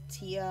 was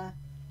Tia,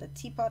 the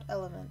teapot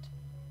element.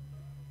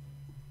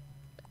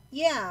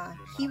 Yeah,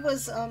 he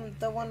was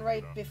the one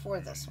right before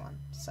this one,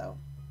 so.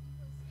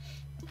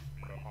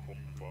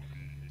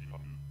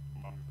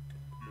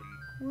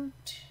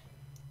 Woot.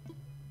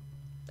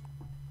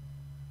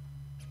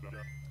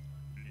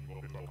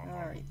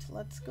 Alright,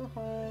 let's go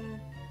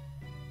home.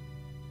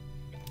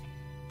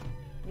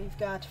 We've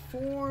got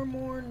 4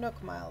 more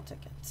Nook Mile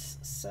tickets,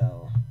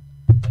 so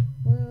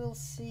we will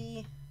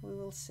see. We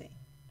will see.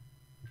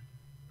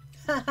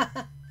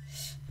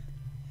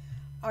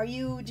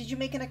 Did you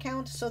make an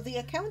account? So the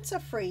accounts are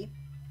free.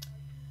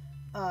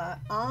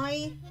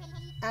 I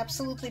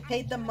absolutely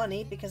paid them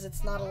money because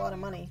it's not a lot of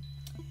money.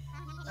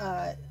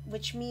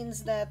 Which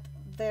means that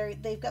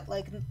they've got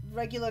like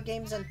regular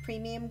games and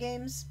premium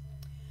games.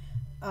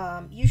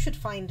 You should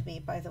find me,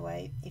 by the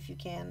way, if you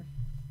can.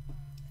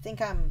 I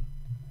think I'm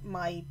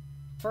my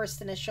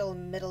first initial,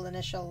 middle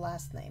initial,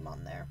 last name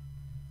on there,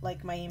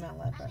 like my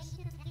email address.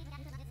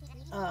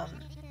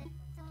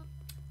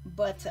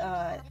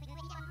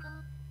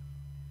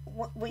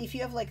 If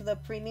you have like the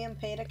premium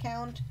paid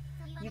account,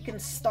 you can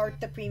start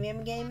the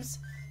premium games.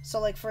 So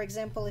like, for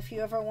example, if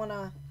you ever want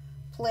to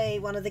play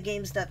one of the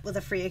games that with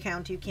a free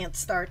account you can't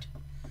start,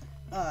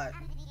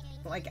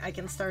 like I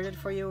can start it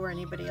for you, or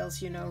anybody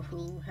else you know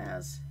who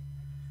has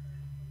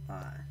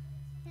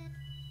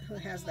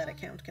that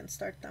account can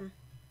start them.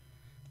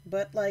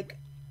 But like,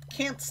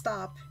 Can't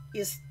Stop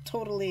is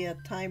totally a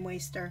time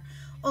waster.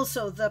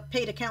 Also, the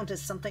paid account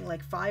is something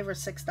like $5 or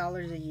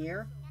 $6 a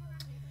year.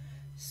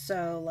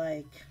 So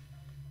like,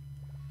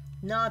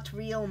 not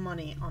real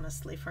money,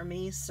 honestly, for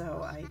me.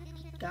 So I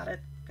got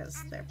it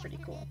because they're pretty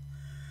cool.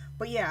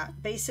 But yeah,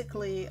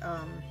 basically,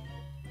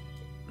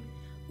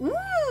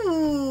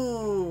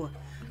 Ooh!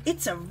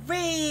 It's a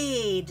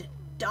raid!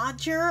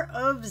 Dodger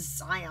of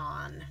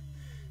Zion.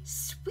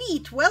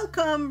 Sweet!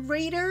 Welcome,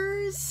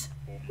 raiders!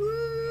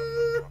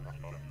 Woo!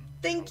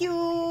 Thank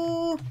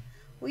you!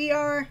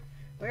 We're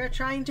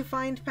trying to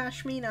find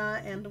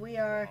Pashmina, and we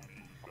are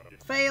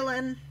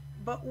failing.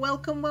 But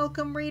welcome,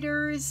 welcome,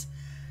 raiders!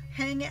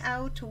 Hang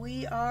out.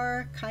 We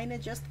are kind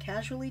of just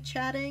casually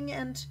chatting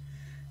and,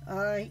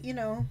 you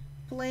know,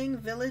 playing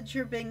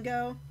villager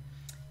bingo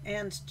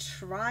and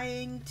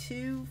trying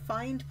to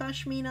find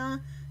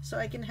Pashmina so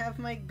I can have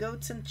my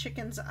goats and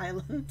chickens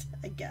island,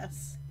 I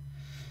guess.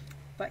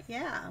 But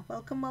yeah,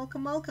 welcome,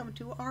 welcome, welcome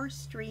to our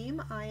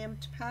stream. I am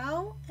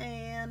T'Pau,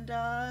 and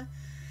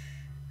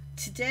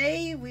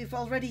today we've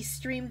already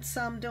streamed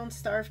some Don't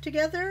Starve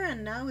Together,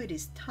 and now it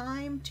is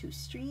time to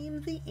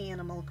stream the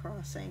Animal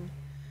Crossing.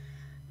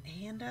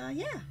 And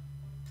yeah,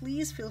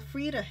 please feel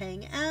free to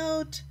hang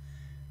out.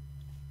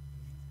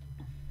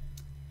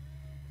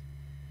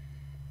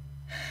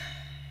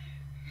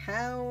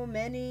 How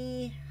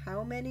many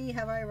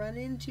have I run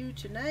into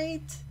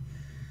tonight?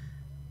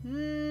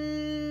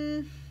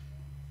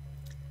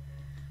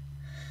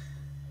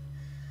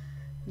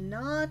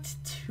 Not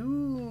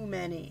too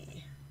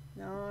many.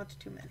 Not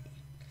too many.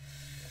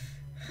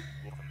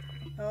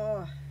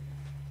 Oh,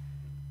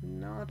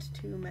 not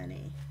too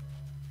many.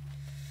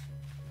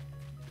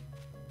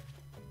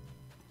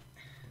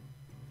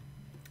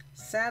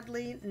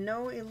 Sadly,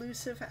 no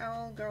elusive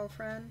owl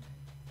girlfriend.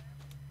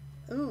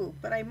 Ooh,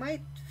 but I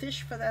might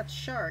fish for that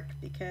shark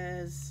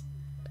because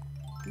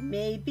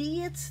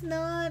maybe it's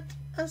not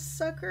a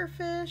sucker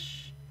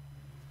fish.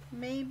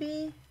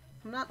 Maybe.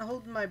 I'm not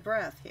holding my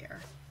breath here.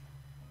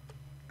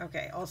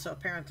 Okay, also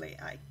apparently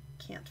I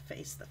can't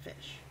face the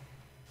fish.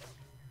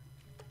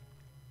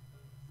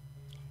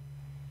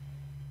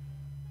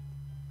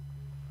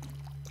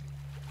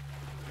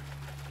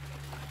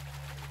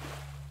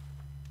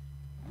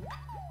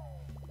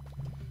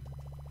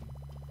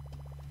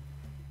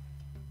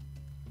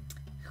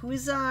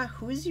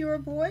 Who is your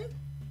boy?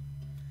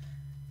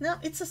 No,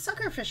 it's a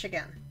suckerfish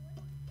again.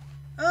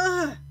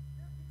 Ugh!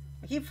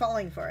 I keep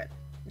falling for it.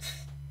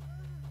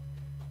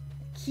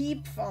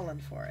 Keep falling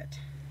for it.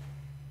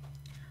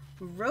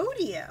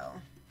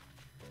 Rodeo?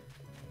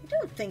 I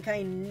don't think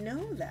I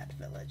know that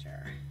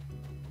villager.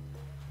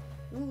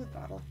 Ooh,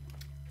 bottle.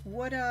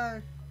 What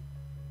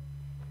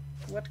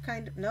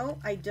kind of... No,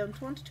 I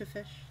don't want to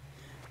fish.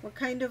 What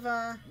kind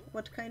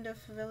of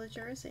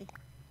villager is he?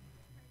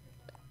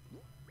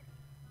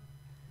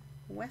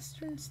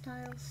 Western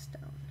style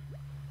stone.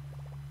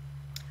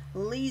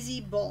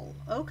 Lazy bull.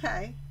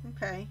 Okay,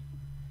 okay.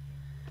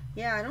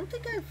 Yeah, I don't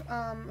think I've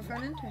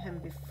run into him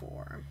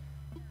before.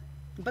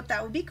 But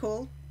that would be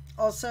cool.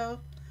 Also,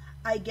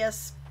 I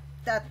guess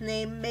that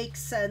name makes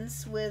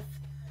sense with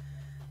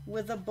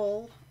a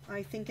bull.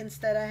 I think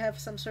instead I have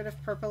some sort of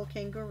purple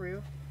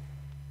kangaroo.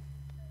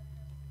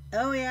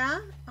 Oh yeah?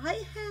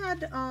 I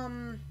had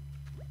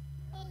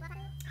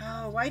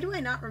oh, why do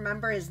I not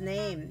remember his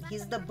name?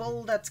 He's the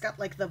bull that's got,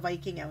 like, the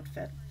Viking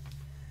outfit.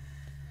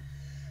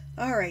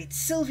 Alright,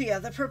 Sylvia,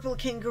 the purple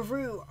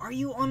kangaroo. Are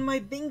you on my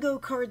bingo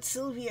card,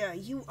 Sylvia?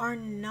 You are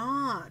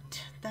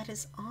not. That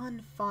is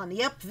unfun.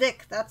 Yep,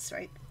 Vic, that's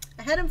right.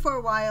 I had him for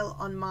a while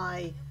on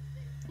my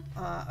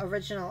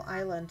original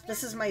island.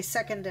 This is my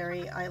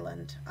secondary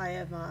island.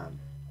 I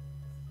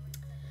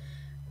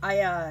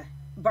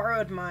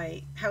borrowed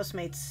my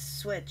housemate's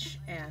Switch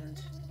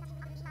and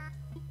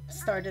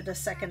started a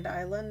second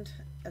island,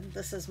 and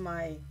this is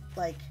my,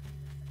 like,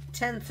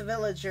 10th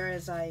villager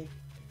as I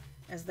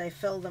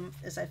fill them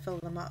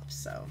up.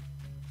 So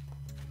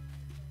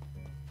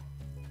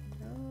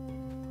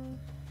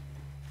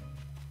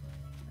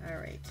all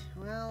right,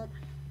 well,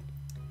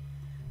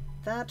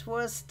 that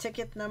was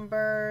ticket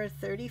number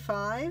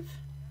 35,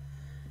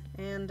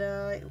 and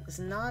it was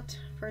not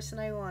the person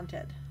I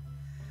wanted.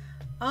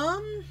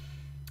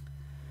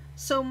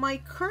 So my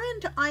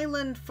current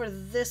island for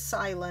this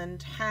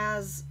island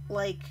has,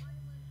 like,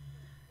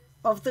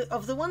 of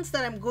the ones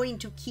that I'm going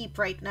to keep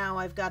right now,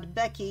 I've got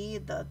Becky,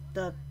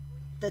 the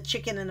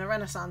chicken in a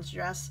Renaissance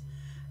dress,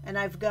 and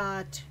I've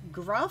got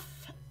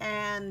Gruff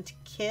and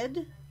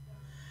Kid,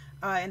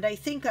 and I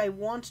think I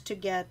want to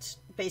get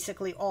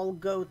basically all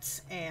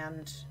goats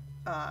and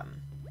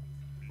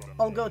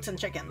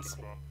chickens.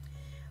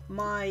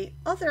 My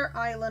other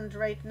island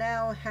right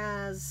now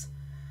has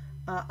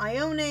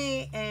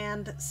Ione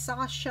and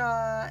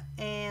Sasha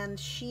and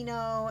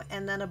Shino,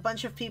 and then a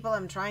bunch of people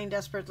I'm trying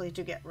desperately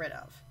to get rid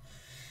of.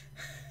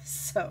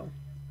 So,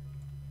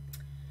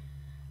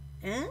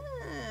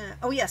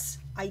 oh yes,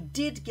 I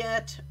did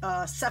get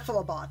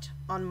Cephalobot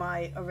on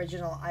my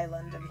original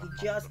island, and he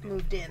just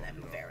moved in.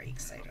 I'm very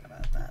excited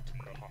about that.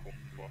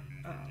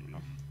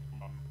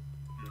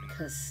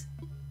 Because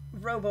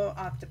Robo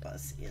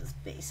Octopus is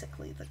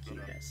basically the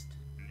cutest.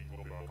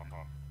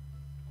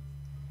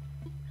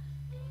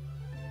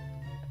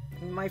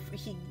 My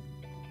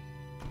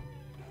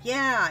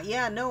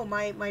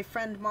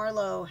friend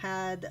Marlo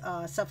had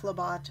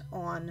Cephalobot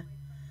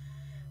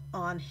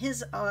on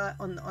his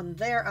on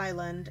their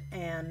island,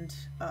 and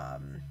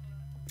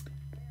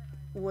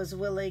was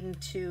willing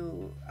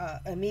to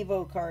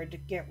amiibo card to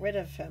get rid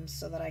of him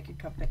so that I could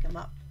come pick him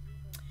up.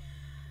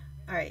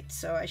 Alright,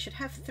 so I should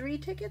have 3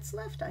 tickets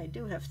left? I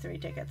do have 3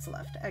 tickets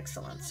left.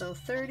 Excellent. So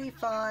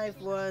 35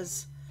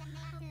 was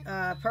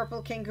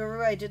Purple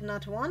Kangaroo I did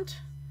not want.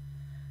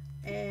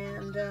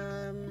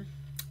 And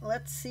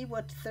let's see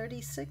what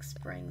 36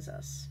 brings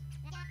us.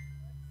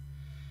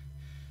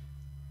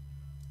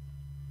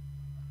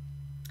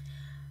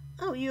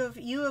 Oh, you have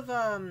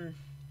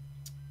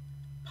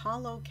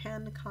Paulo,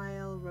 Ken,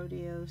 Kyle,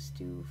 Rodeo,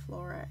 Stu,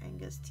 Flora,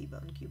 Angus,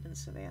 T-Bone, Cuban,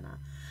 Savannah.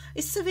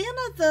 Is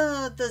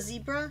Savannah the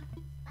zebra?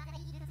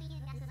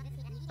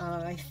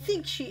 I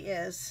think she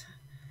is.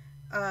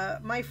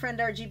 My friend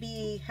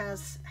RGB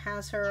has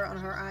her on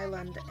her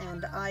island,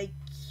 and I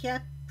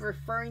kept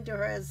referring to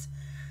her as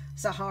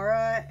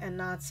Sahara and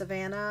not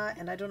Savannah,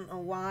 and I don't know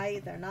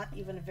why. They're not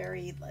even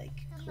very,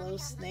 like,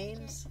 close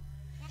names.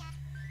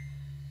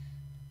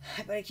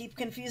 But I keep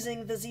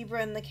confusing the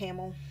zebra and the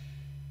camel.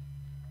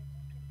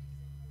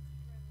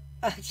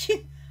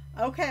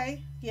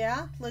 Okay,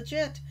 yeah,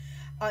 legit.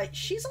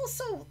 She's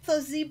also the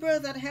zebra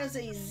that has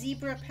a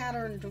zebra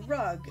patterned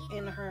rug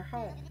in her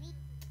home,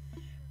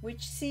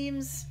 which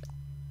seems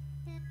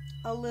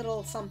a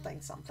little something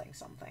something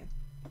something.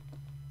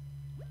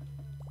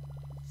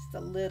 Just a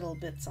little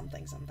bit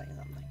something something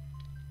something.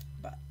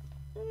 But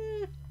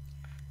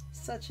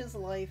such is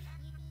life.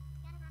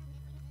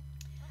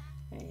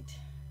 Right.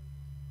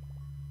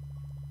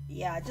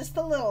 Yeah, just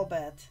a little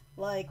bit.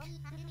 Like,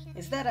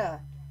 is that a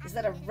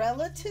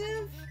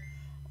relative?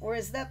 Or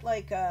is that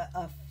like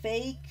a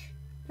fake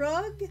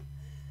rug?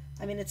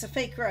 I mean, it's a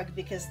fake rug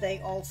because they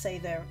all say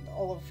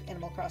all of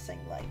Animal Crossing,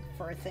 like,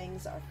 fur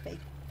things are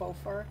fake faux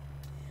fur.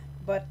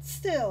 But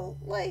still,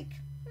 like,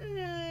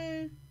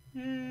 I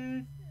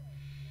don't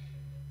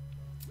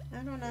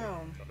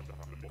know.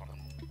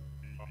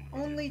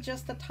 Only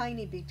just a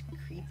tiny bit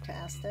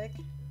creep-tastic.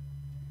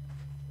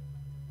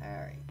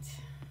 Alright.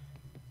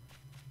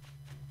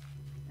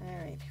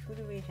 Alright, who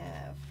do we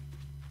have?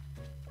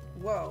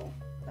 Whoa,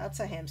 that's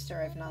a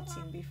hamster I've not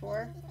seen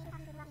before.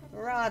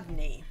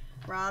 Rodney.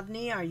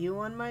 Rodney, are you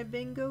on my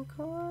bingo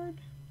card?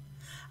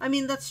 I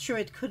mean, that's true,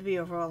 it could be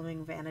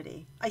overwhelming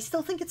vanity. I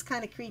still think it's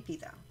kind of creepy,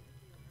 though.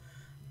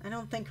 I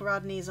don't think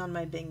Rodney's on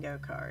my bingo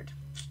card.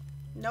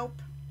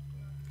 Nope.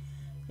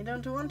 I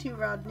don't want you,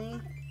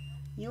 Rodney.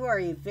 You are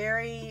a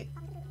very,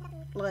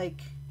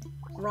 like,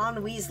 Ron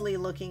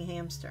Weasley-looking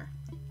hamster.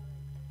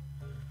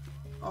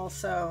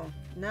 Also,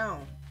 no.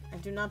 I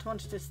do not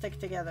want to stick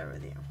together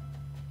with you.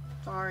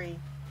 Sorry.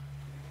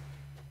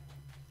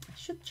 I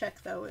should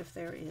check, though, if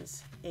there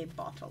is a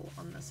bottle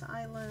on this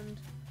island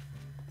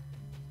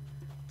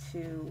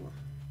to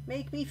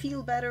make me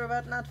feel better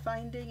about not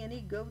finding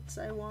any goats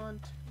I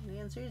want. And the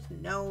answer is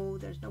no,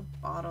 there's no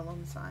bottle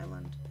on this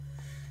island.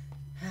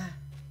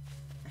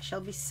 I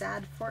shall be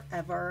sad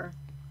forever.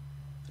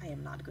 I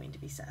am not going to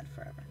be sad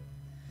forever.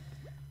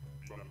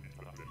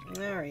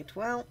 Alright,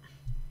 well,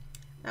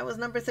 that was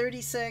number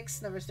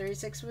 36. Number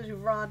 36 was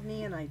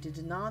Rodney, and I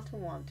did not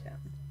want him.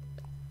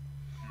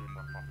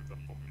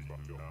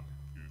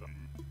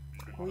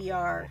 We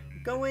are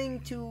going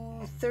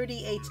to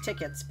 38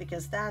 tickets,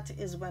 because that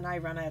is when I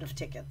run out of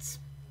tickets.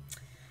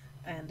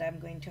 And I'm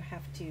going to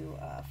have to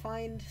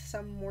find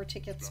some more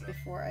tickets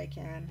before I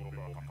can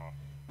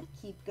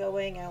keep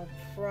going. I'll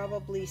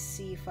probably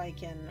see if I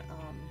can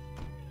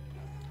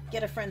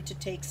get a friend to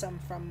take some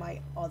from my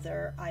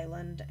other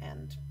island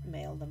and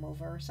mail them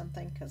over or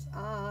something, because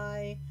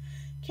I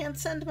can't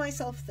send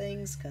myself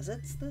things because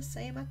it's the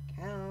same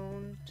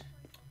account.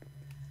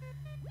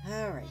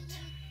 Alright.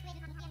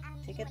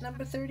 Ticket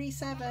number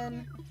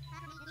 37.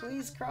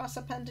 Please cross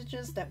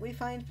appendages that we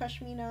find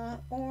Pashmina,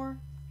 or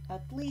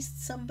at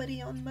least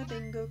somebody on my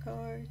bingo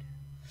card.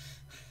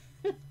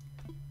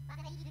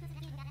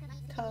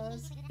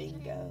 Cause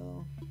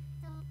bingo.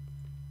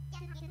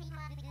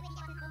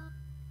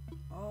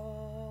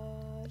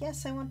 Oh,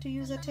 yes, I want to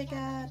use a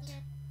ticket.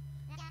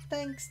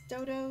 Thanks,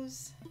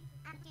 dodos.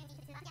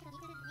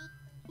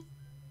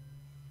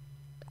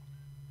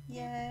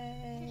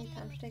 Yay,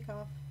 time to take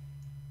off.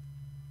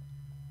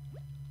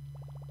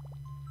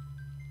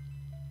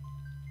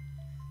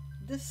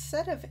 This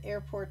set of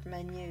airport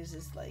menus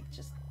is like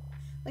just...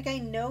 Like, I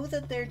know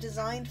that they're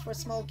designed for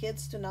small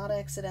kids to not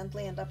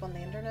accidentally end up on the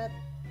internet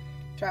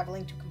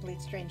traveling to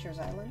complete strangers'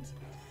 islands,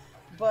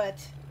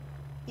 but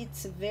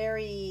it's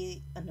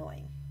very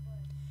annoying.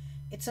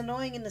 It's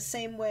annoying in the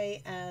same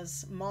way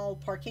as mall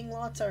parking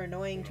lots are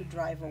annoying to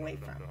drive away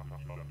from.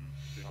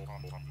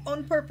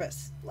 On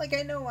purpose. Like,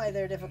 I know why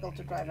they're difficult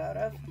to drive out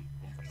of.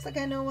 It's like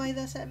I know why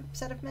this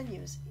set of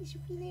menus is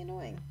really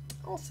annoying.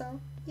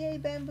 Also, yay,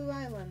 Bamboo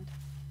Island.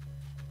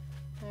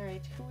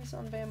 Alright, who is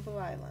on Bamboo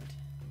Island?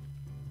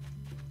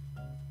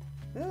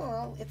 Oh,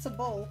 well, it's a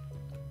bull.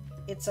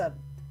 It's a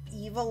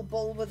evil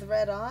bull with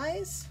red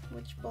eyes?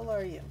 Which bull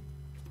are you?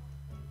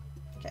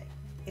 Okay.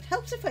 It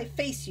helps if I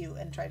face you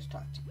and try to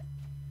talk to you.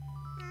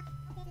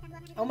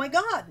 Oh my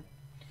god!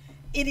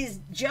 It is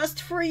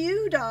just for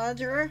you,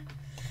 Dodger.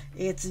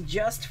 It's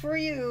just for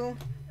you.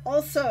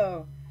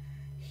 Also,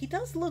 he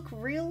does look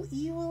real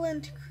evil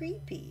and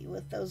creepy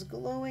with those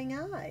glowing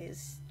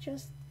eyes.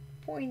 Just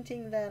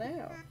pointing that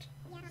out.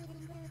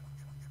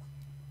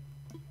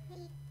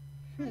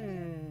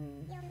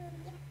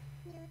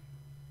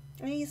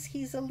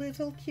 He's a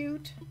little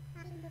cute,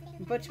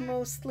 but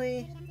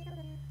mostly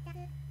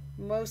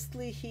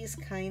he's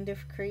kind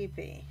of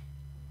creepy.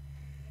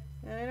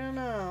 I don't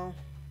know.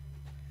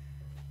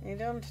 I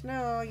don't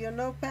know. You're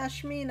no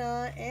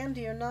Pashmina, and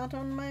you're not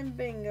on my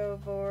bingo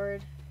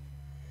board.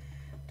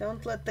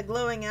 Don't let the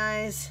glowing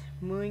eyes,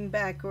 mooing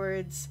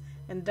backwards,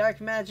 and dark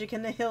magic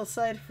in the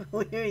hillside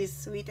fool you. He's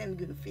sweet and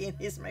goofy, and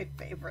he's my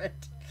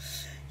favorite.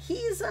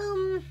 He's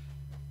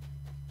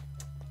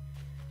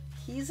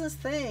a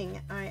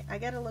thing. I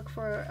gotta look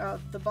for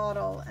the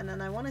bottle, and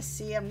then I want to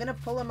see. I'm gonna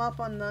pull him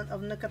up on the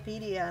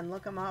Wikipedia and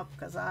look him up,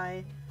 because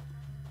I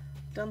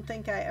don't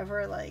think I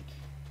ever like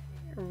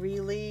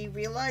really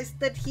realized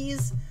that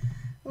he's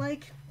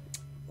like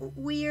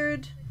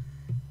weird,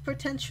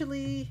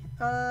 potentially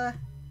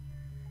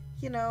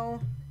you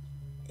know,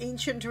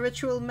 ancient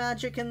ritual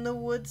magic in the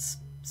woods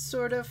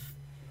sort of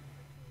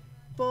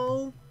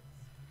bull.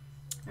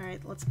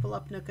 Alright, let's pull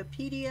up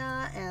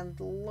Wikipedia and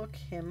look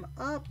him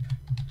up.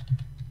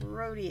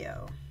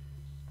 Rodeo.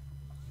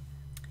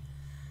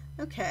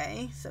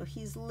 Okay, so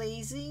he's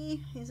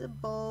lazy, he's a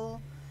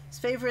bull. His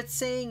favorite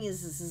saying is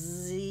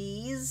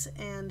Z's,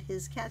 and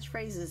his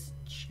catchphrase is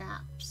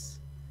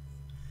chaps.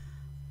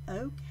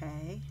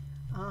 Okay.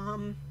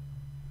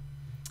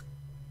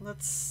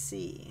 Let's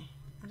see.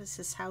 What does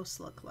his house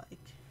look like?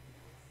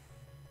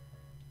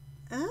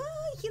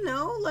 You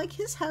know, like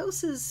his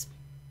house is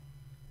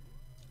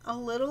a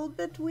little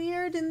bit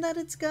weird in that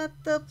it's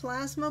got the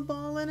plasma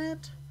ball in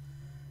it,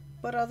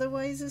 but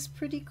otherwise is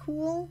pretty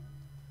cool.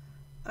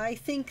 I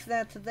think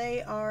that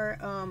they are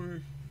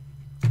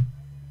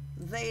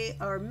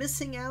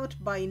missing out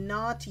by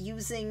not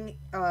using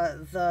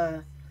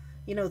the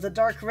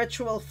dark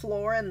ritual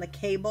floor and the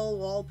cable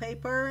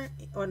wallpaper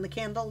or the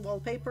candle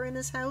wallpaper in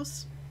his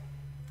house.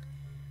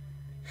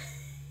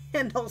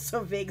 And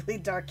also vaguely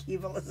dark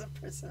evil as a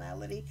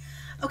personality.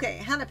 Okay,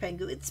 Hana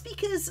Pengu, it's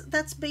because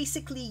that's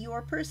basically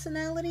your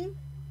personality.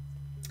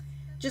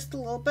 Just a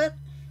little bit.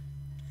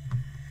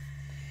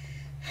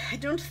 I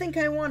don't think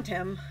I want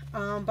him,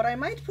 but I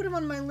might put him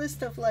on my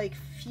list of like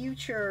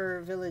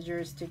future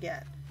villagers to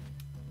get.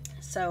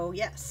 So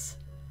yes.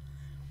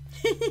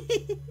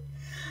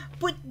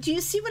 But do you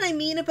see what I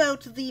mean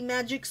about the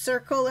magic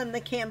circle and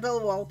the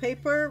candle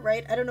wallpaper,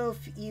 right? I don't know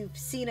if you've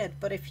seen it,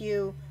 but if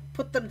you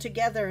put them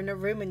together in a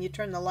room and you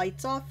turn the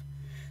lights off,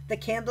 the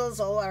candles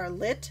all are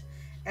lit,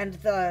 and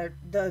the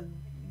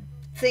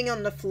thing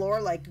on the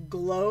floor like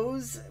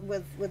glows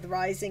with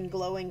rising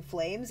glowing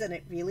flames, and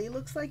it really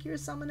looks like you're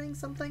summoning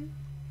something.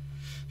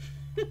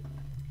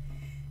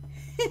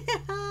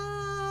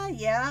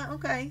 Yeah,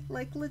 okay,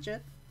 like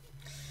legit.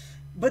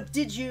 But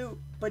did you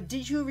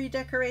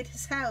redecorate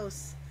his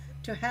house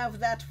to have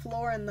that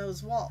floor and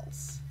those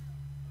walls?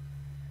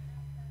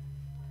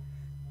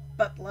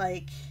 But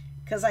like,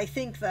 because I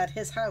think that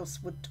his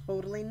house would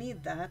totally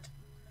need that.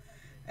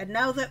 And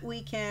now that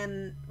we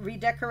can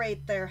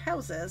redecorate their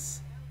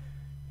houses,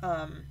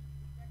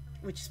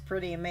 which is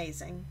pretty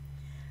amazing,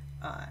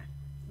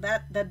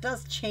 that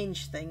does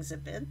change things a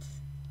bit.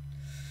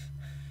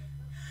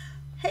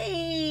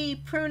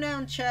 Hey,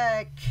 pronoun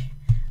check.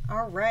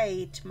 All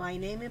right,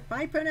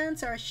 my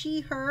pronouns are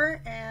she,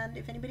 her, and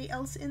if anybody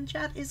else in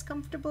chat is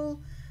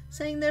comfortable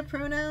saying their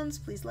pronouns,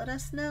 please let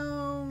us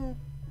know.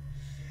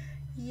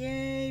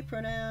 Yay,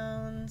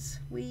 pronouns.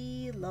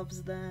 We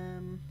loves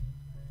them.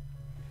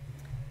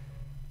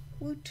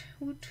 Woot,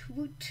 woot,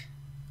 woot.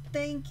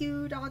 Thank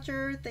you,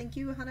 Dodger. Thank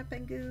you, Hana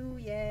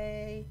Pengu.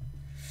 Yay.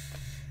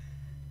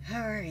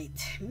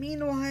 Alright.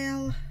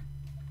 Meanwhile,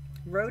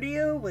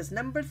 Rodeo was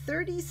number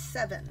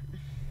 37.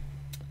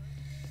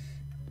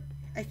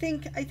 I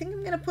think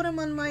I'm gonna put him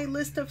on my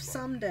list of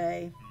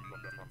someday.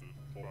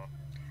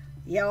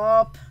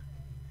 Yup.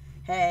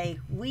 Hey,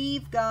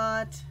 we've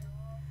got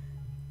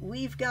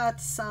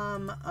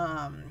some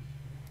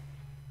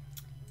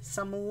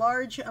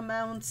large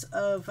amounts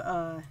of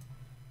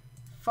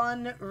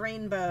fun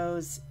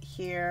rainbows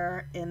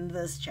here in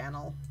this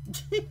channel.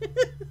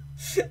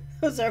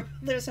 those are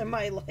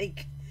my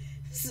like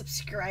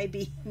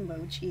subscribey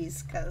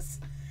emojis,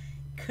 cause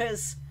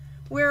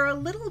we're a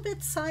little bit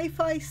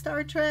sci-fi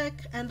Star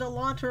Trek and a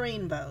lot of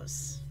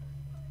rainbows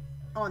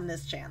on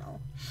this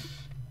channel.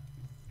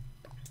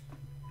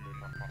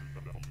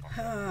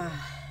 Alright.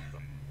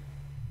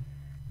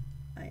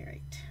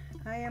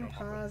 I am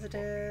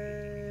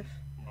positive.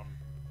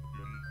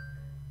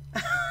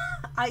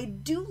 I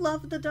do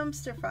love the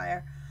dumpster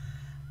fire.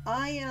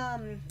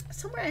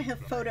 Somewhere I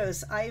have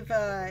photos. I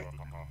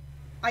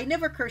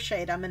never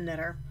crocheted, I'm a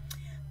knitter,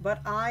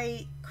 but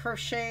I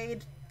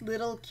crocheted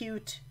little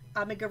cute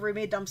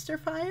amigurumi dumpster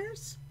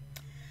fires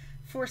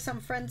for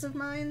some friends of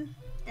mine,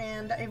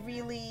 and I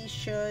really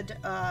should,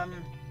 I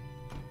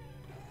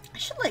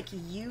should like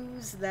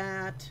use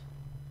that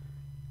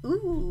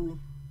Ooh,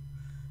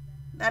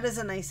 that is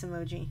a nice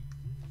emoji.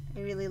 I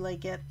really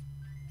like it.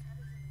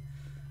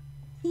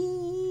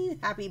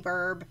 Happy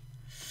burb.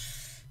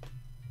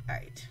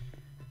 Alright.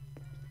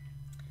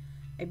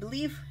 I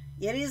believe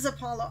it is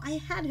Apollo.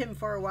 I had him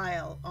for a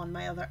while on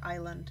my other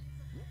island.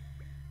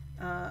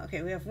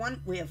 Okay, we have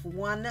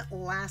one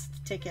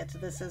last ticket.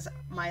 This is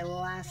my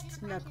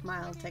last Nook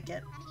Mile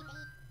ticket.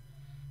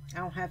 I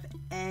don't have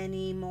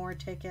any more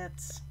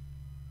tickets.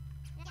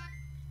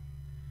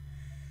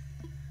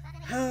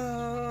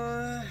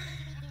 Oh,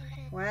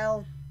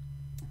 well,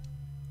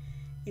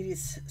 it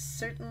is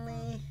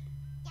certainly...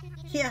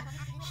 Yeah,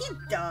 he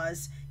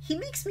does. He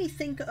makes me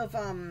think of,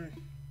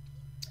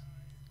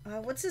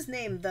 what's his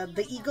name?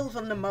 The eagle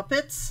from the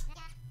Muppets?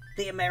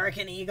 The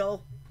American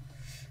Eagle.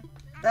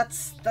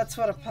 That's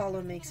what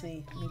Apollo makes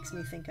me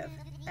think of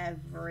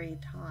every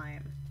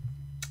time.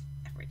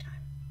 Every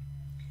time.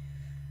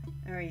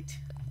 Alright.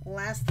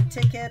 Last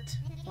ticket.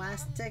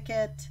 Last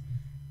ticket.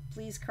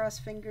 Please cross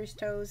fingers,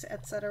 toes,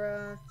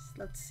 etc.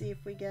 Let's see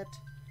if we get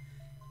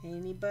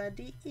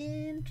anybody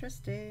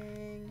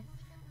interesting.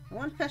 I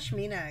want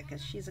Pashmina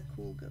because she's a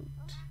cool goat.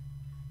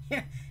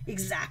 Yeah,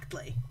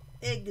 exactly.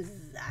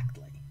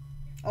 Exactly.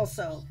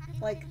 Also,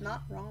 like,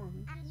 not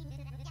wrong.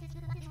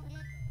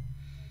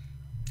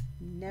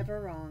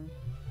 Never wrong.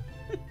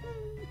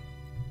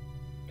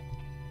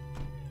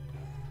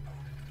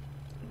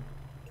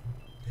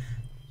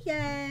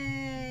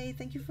 Yay!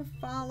 Thank you for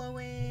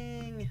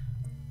following.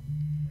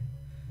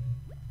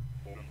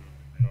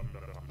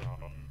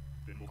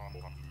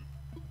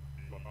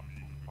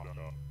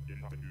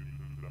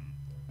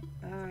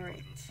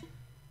 Alright.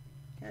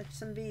 Catch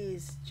some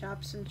bees,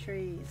 chop some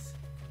trees.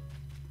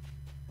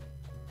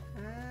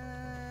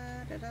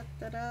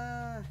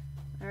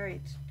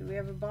 Alright, do we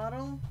have a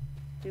bottle?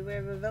 Do we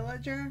have a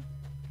villager?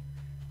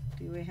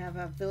 Do we have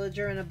a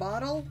villager in a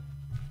bottle?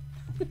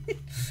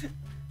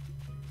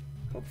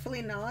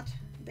 Hopefully not.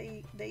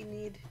 They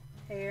need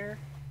air.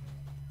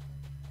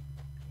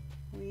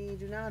 We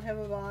do not have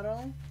a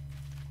bottle.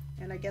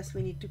 And I guess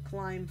we need to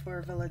climb for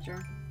a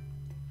villager.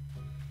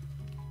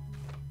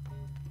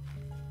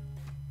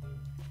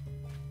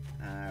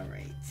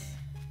 Alright.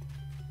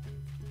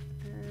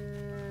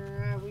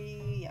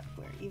 Yep,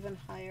 we're even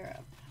higher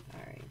up.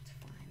 Alright,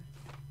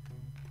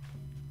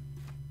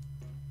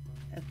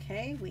 fine.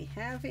 Okay, we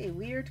have a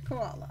weird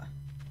koala.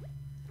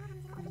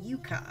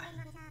 Yuka.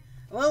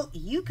 Well,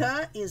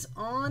 Yuka is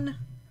on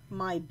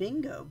my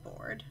bingo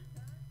board.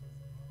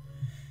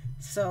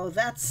 So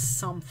that's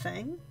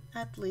something,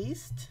 at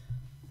least.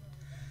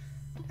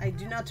 I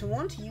do not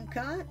want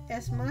Yuka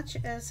as much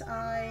as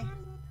I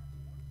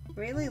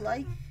really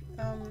like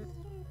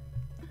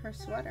her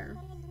sweater.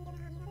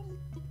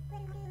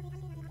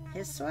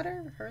 His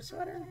sweater? Her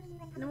sweater?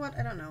 You know what?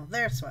 I don't know.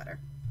 Their sweater.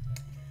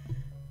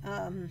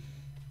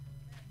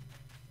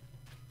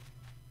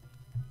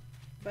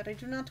 But I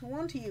do not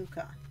want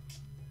Yuka.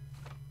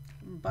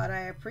 But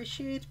I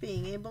appreciate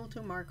being able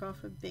to mark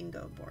off a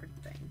bingo board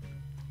thing.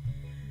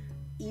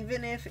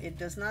 Even if it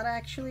does not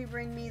actually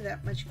bring me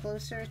that much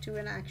closer to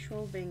an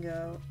actual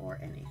bingo or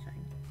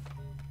anything.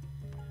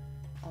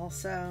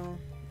 Also,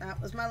 that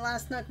was my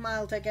last Nook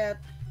Mile ticket.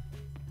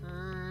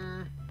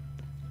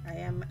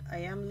 I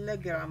am Le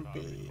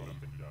Grumpy.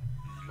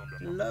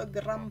 Le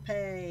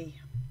Grumpy.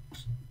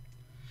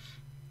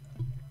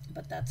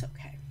 But that's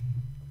okay.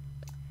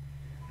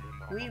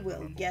 We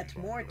will get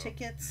more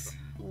tickets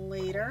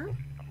later.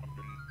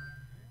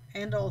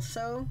 And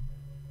also,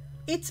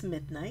 it's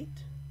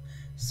midnight.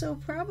 So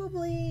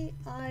probably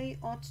I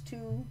ought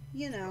to,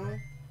 you know,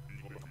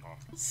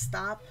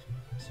 stop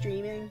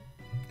streaming,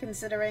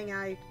 considering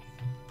I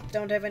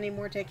don't have any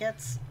more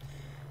tickets.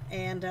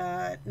 And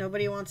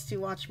nobody wants to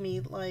watch me,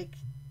 like,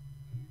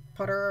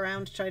 putter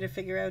around try to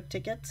figure out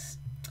tickets.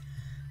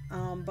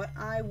 But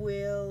I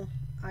will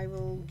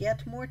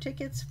get more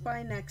tickets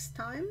by next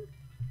time.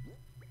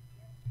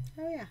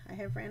 Oh yeah, I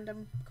have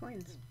random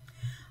coins.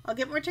 I'll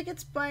get more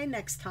tickets by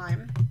next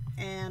time,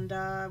 and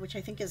which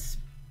I think is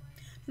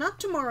not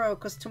tomorrow,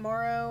 because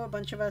tomorrow a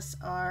bunch of us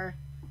are,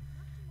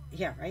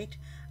 yeah, right?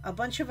 A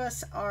bunch of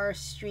us are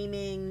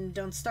streaming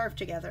Don't Starve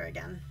Together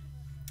again.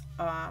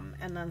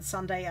 And then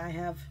Sunday I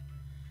have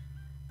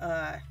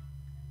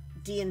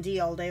D&D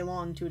all day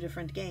long, 2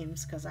 different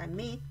games, because I'm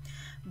me.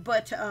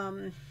 But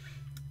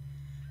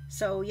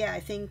so yeah, I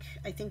think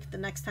the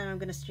next time I'm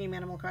going to stream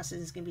Animal Crossing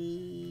is going to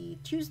be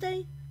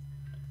Tuesday,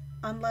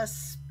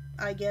 unless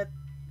I get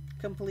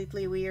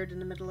completely weird in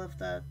the middle of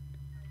the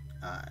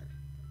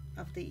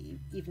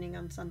evening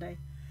on Sunday.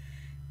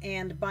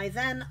 And by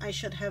then I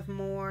should have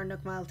more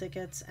Nook Mile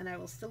tickets, and I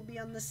will still be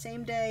on the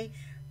same day.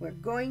 We're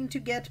going to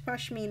get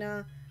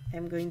Pashmina.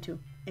 I'm going to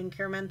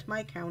increment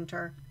my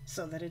counter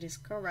so that it is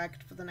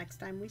correct for the next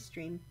time we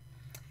stream.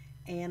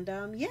 And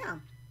yeah,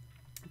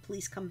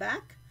 please come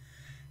back.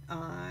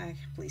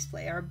 Please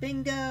play our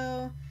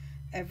bingo.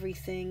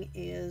 Everything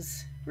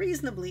is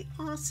reasonably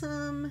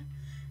awesome.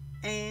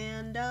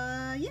 And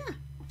yeah,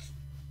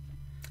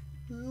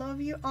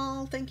 love you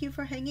all. Thank you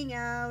for hanging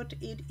out.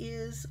 It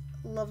is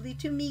lovely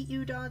to meet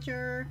you,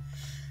 Dodger.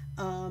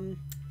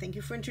 Thank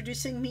you for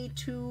introducing me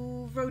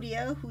to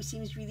Rodeo, who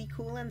seems really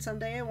cool, and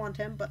someday I want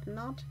him, but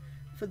not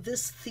for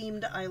this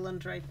themed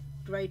island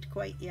right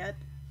quite yet.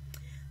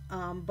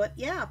 But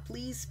yeah,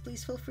 please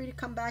feel free to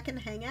come back and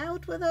hang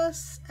out with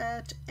us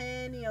at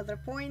any other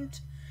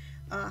point.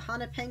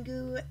 Hana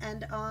Pengu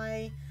and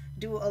I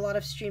do a lot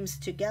of streams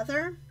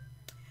together,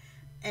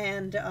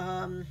 and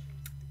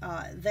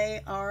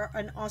they are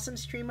an awesome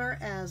streamer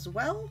as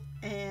well,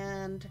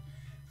 and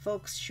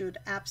folks should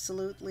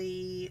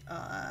absolutely,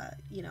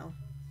 you know,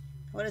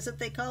 what is it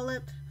they call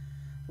it?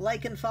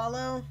 Like and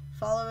follow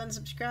and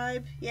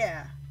subscribe.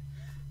 Yeah,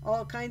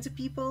 all kinds of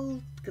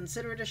people.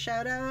 Consider it a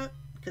shout out,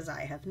 because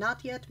I have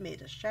not yet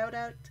made a shout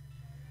out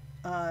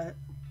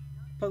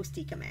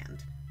posty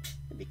command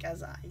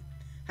because I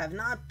have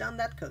not done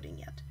that coding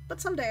yet,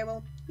 but someday I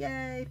will.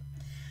 Yay.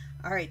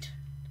 All right,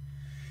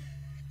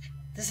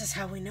 this is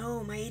how we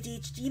know my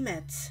ADHD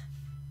meds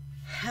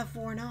have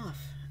worn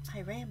off.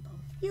 I ramble.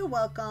 You're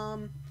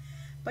welcome.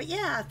 But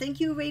yeah, thank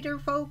you, Raider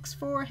folks,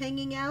 for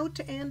hanging out,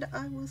 and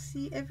I will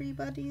see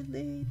everybody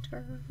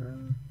later.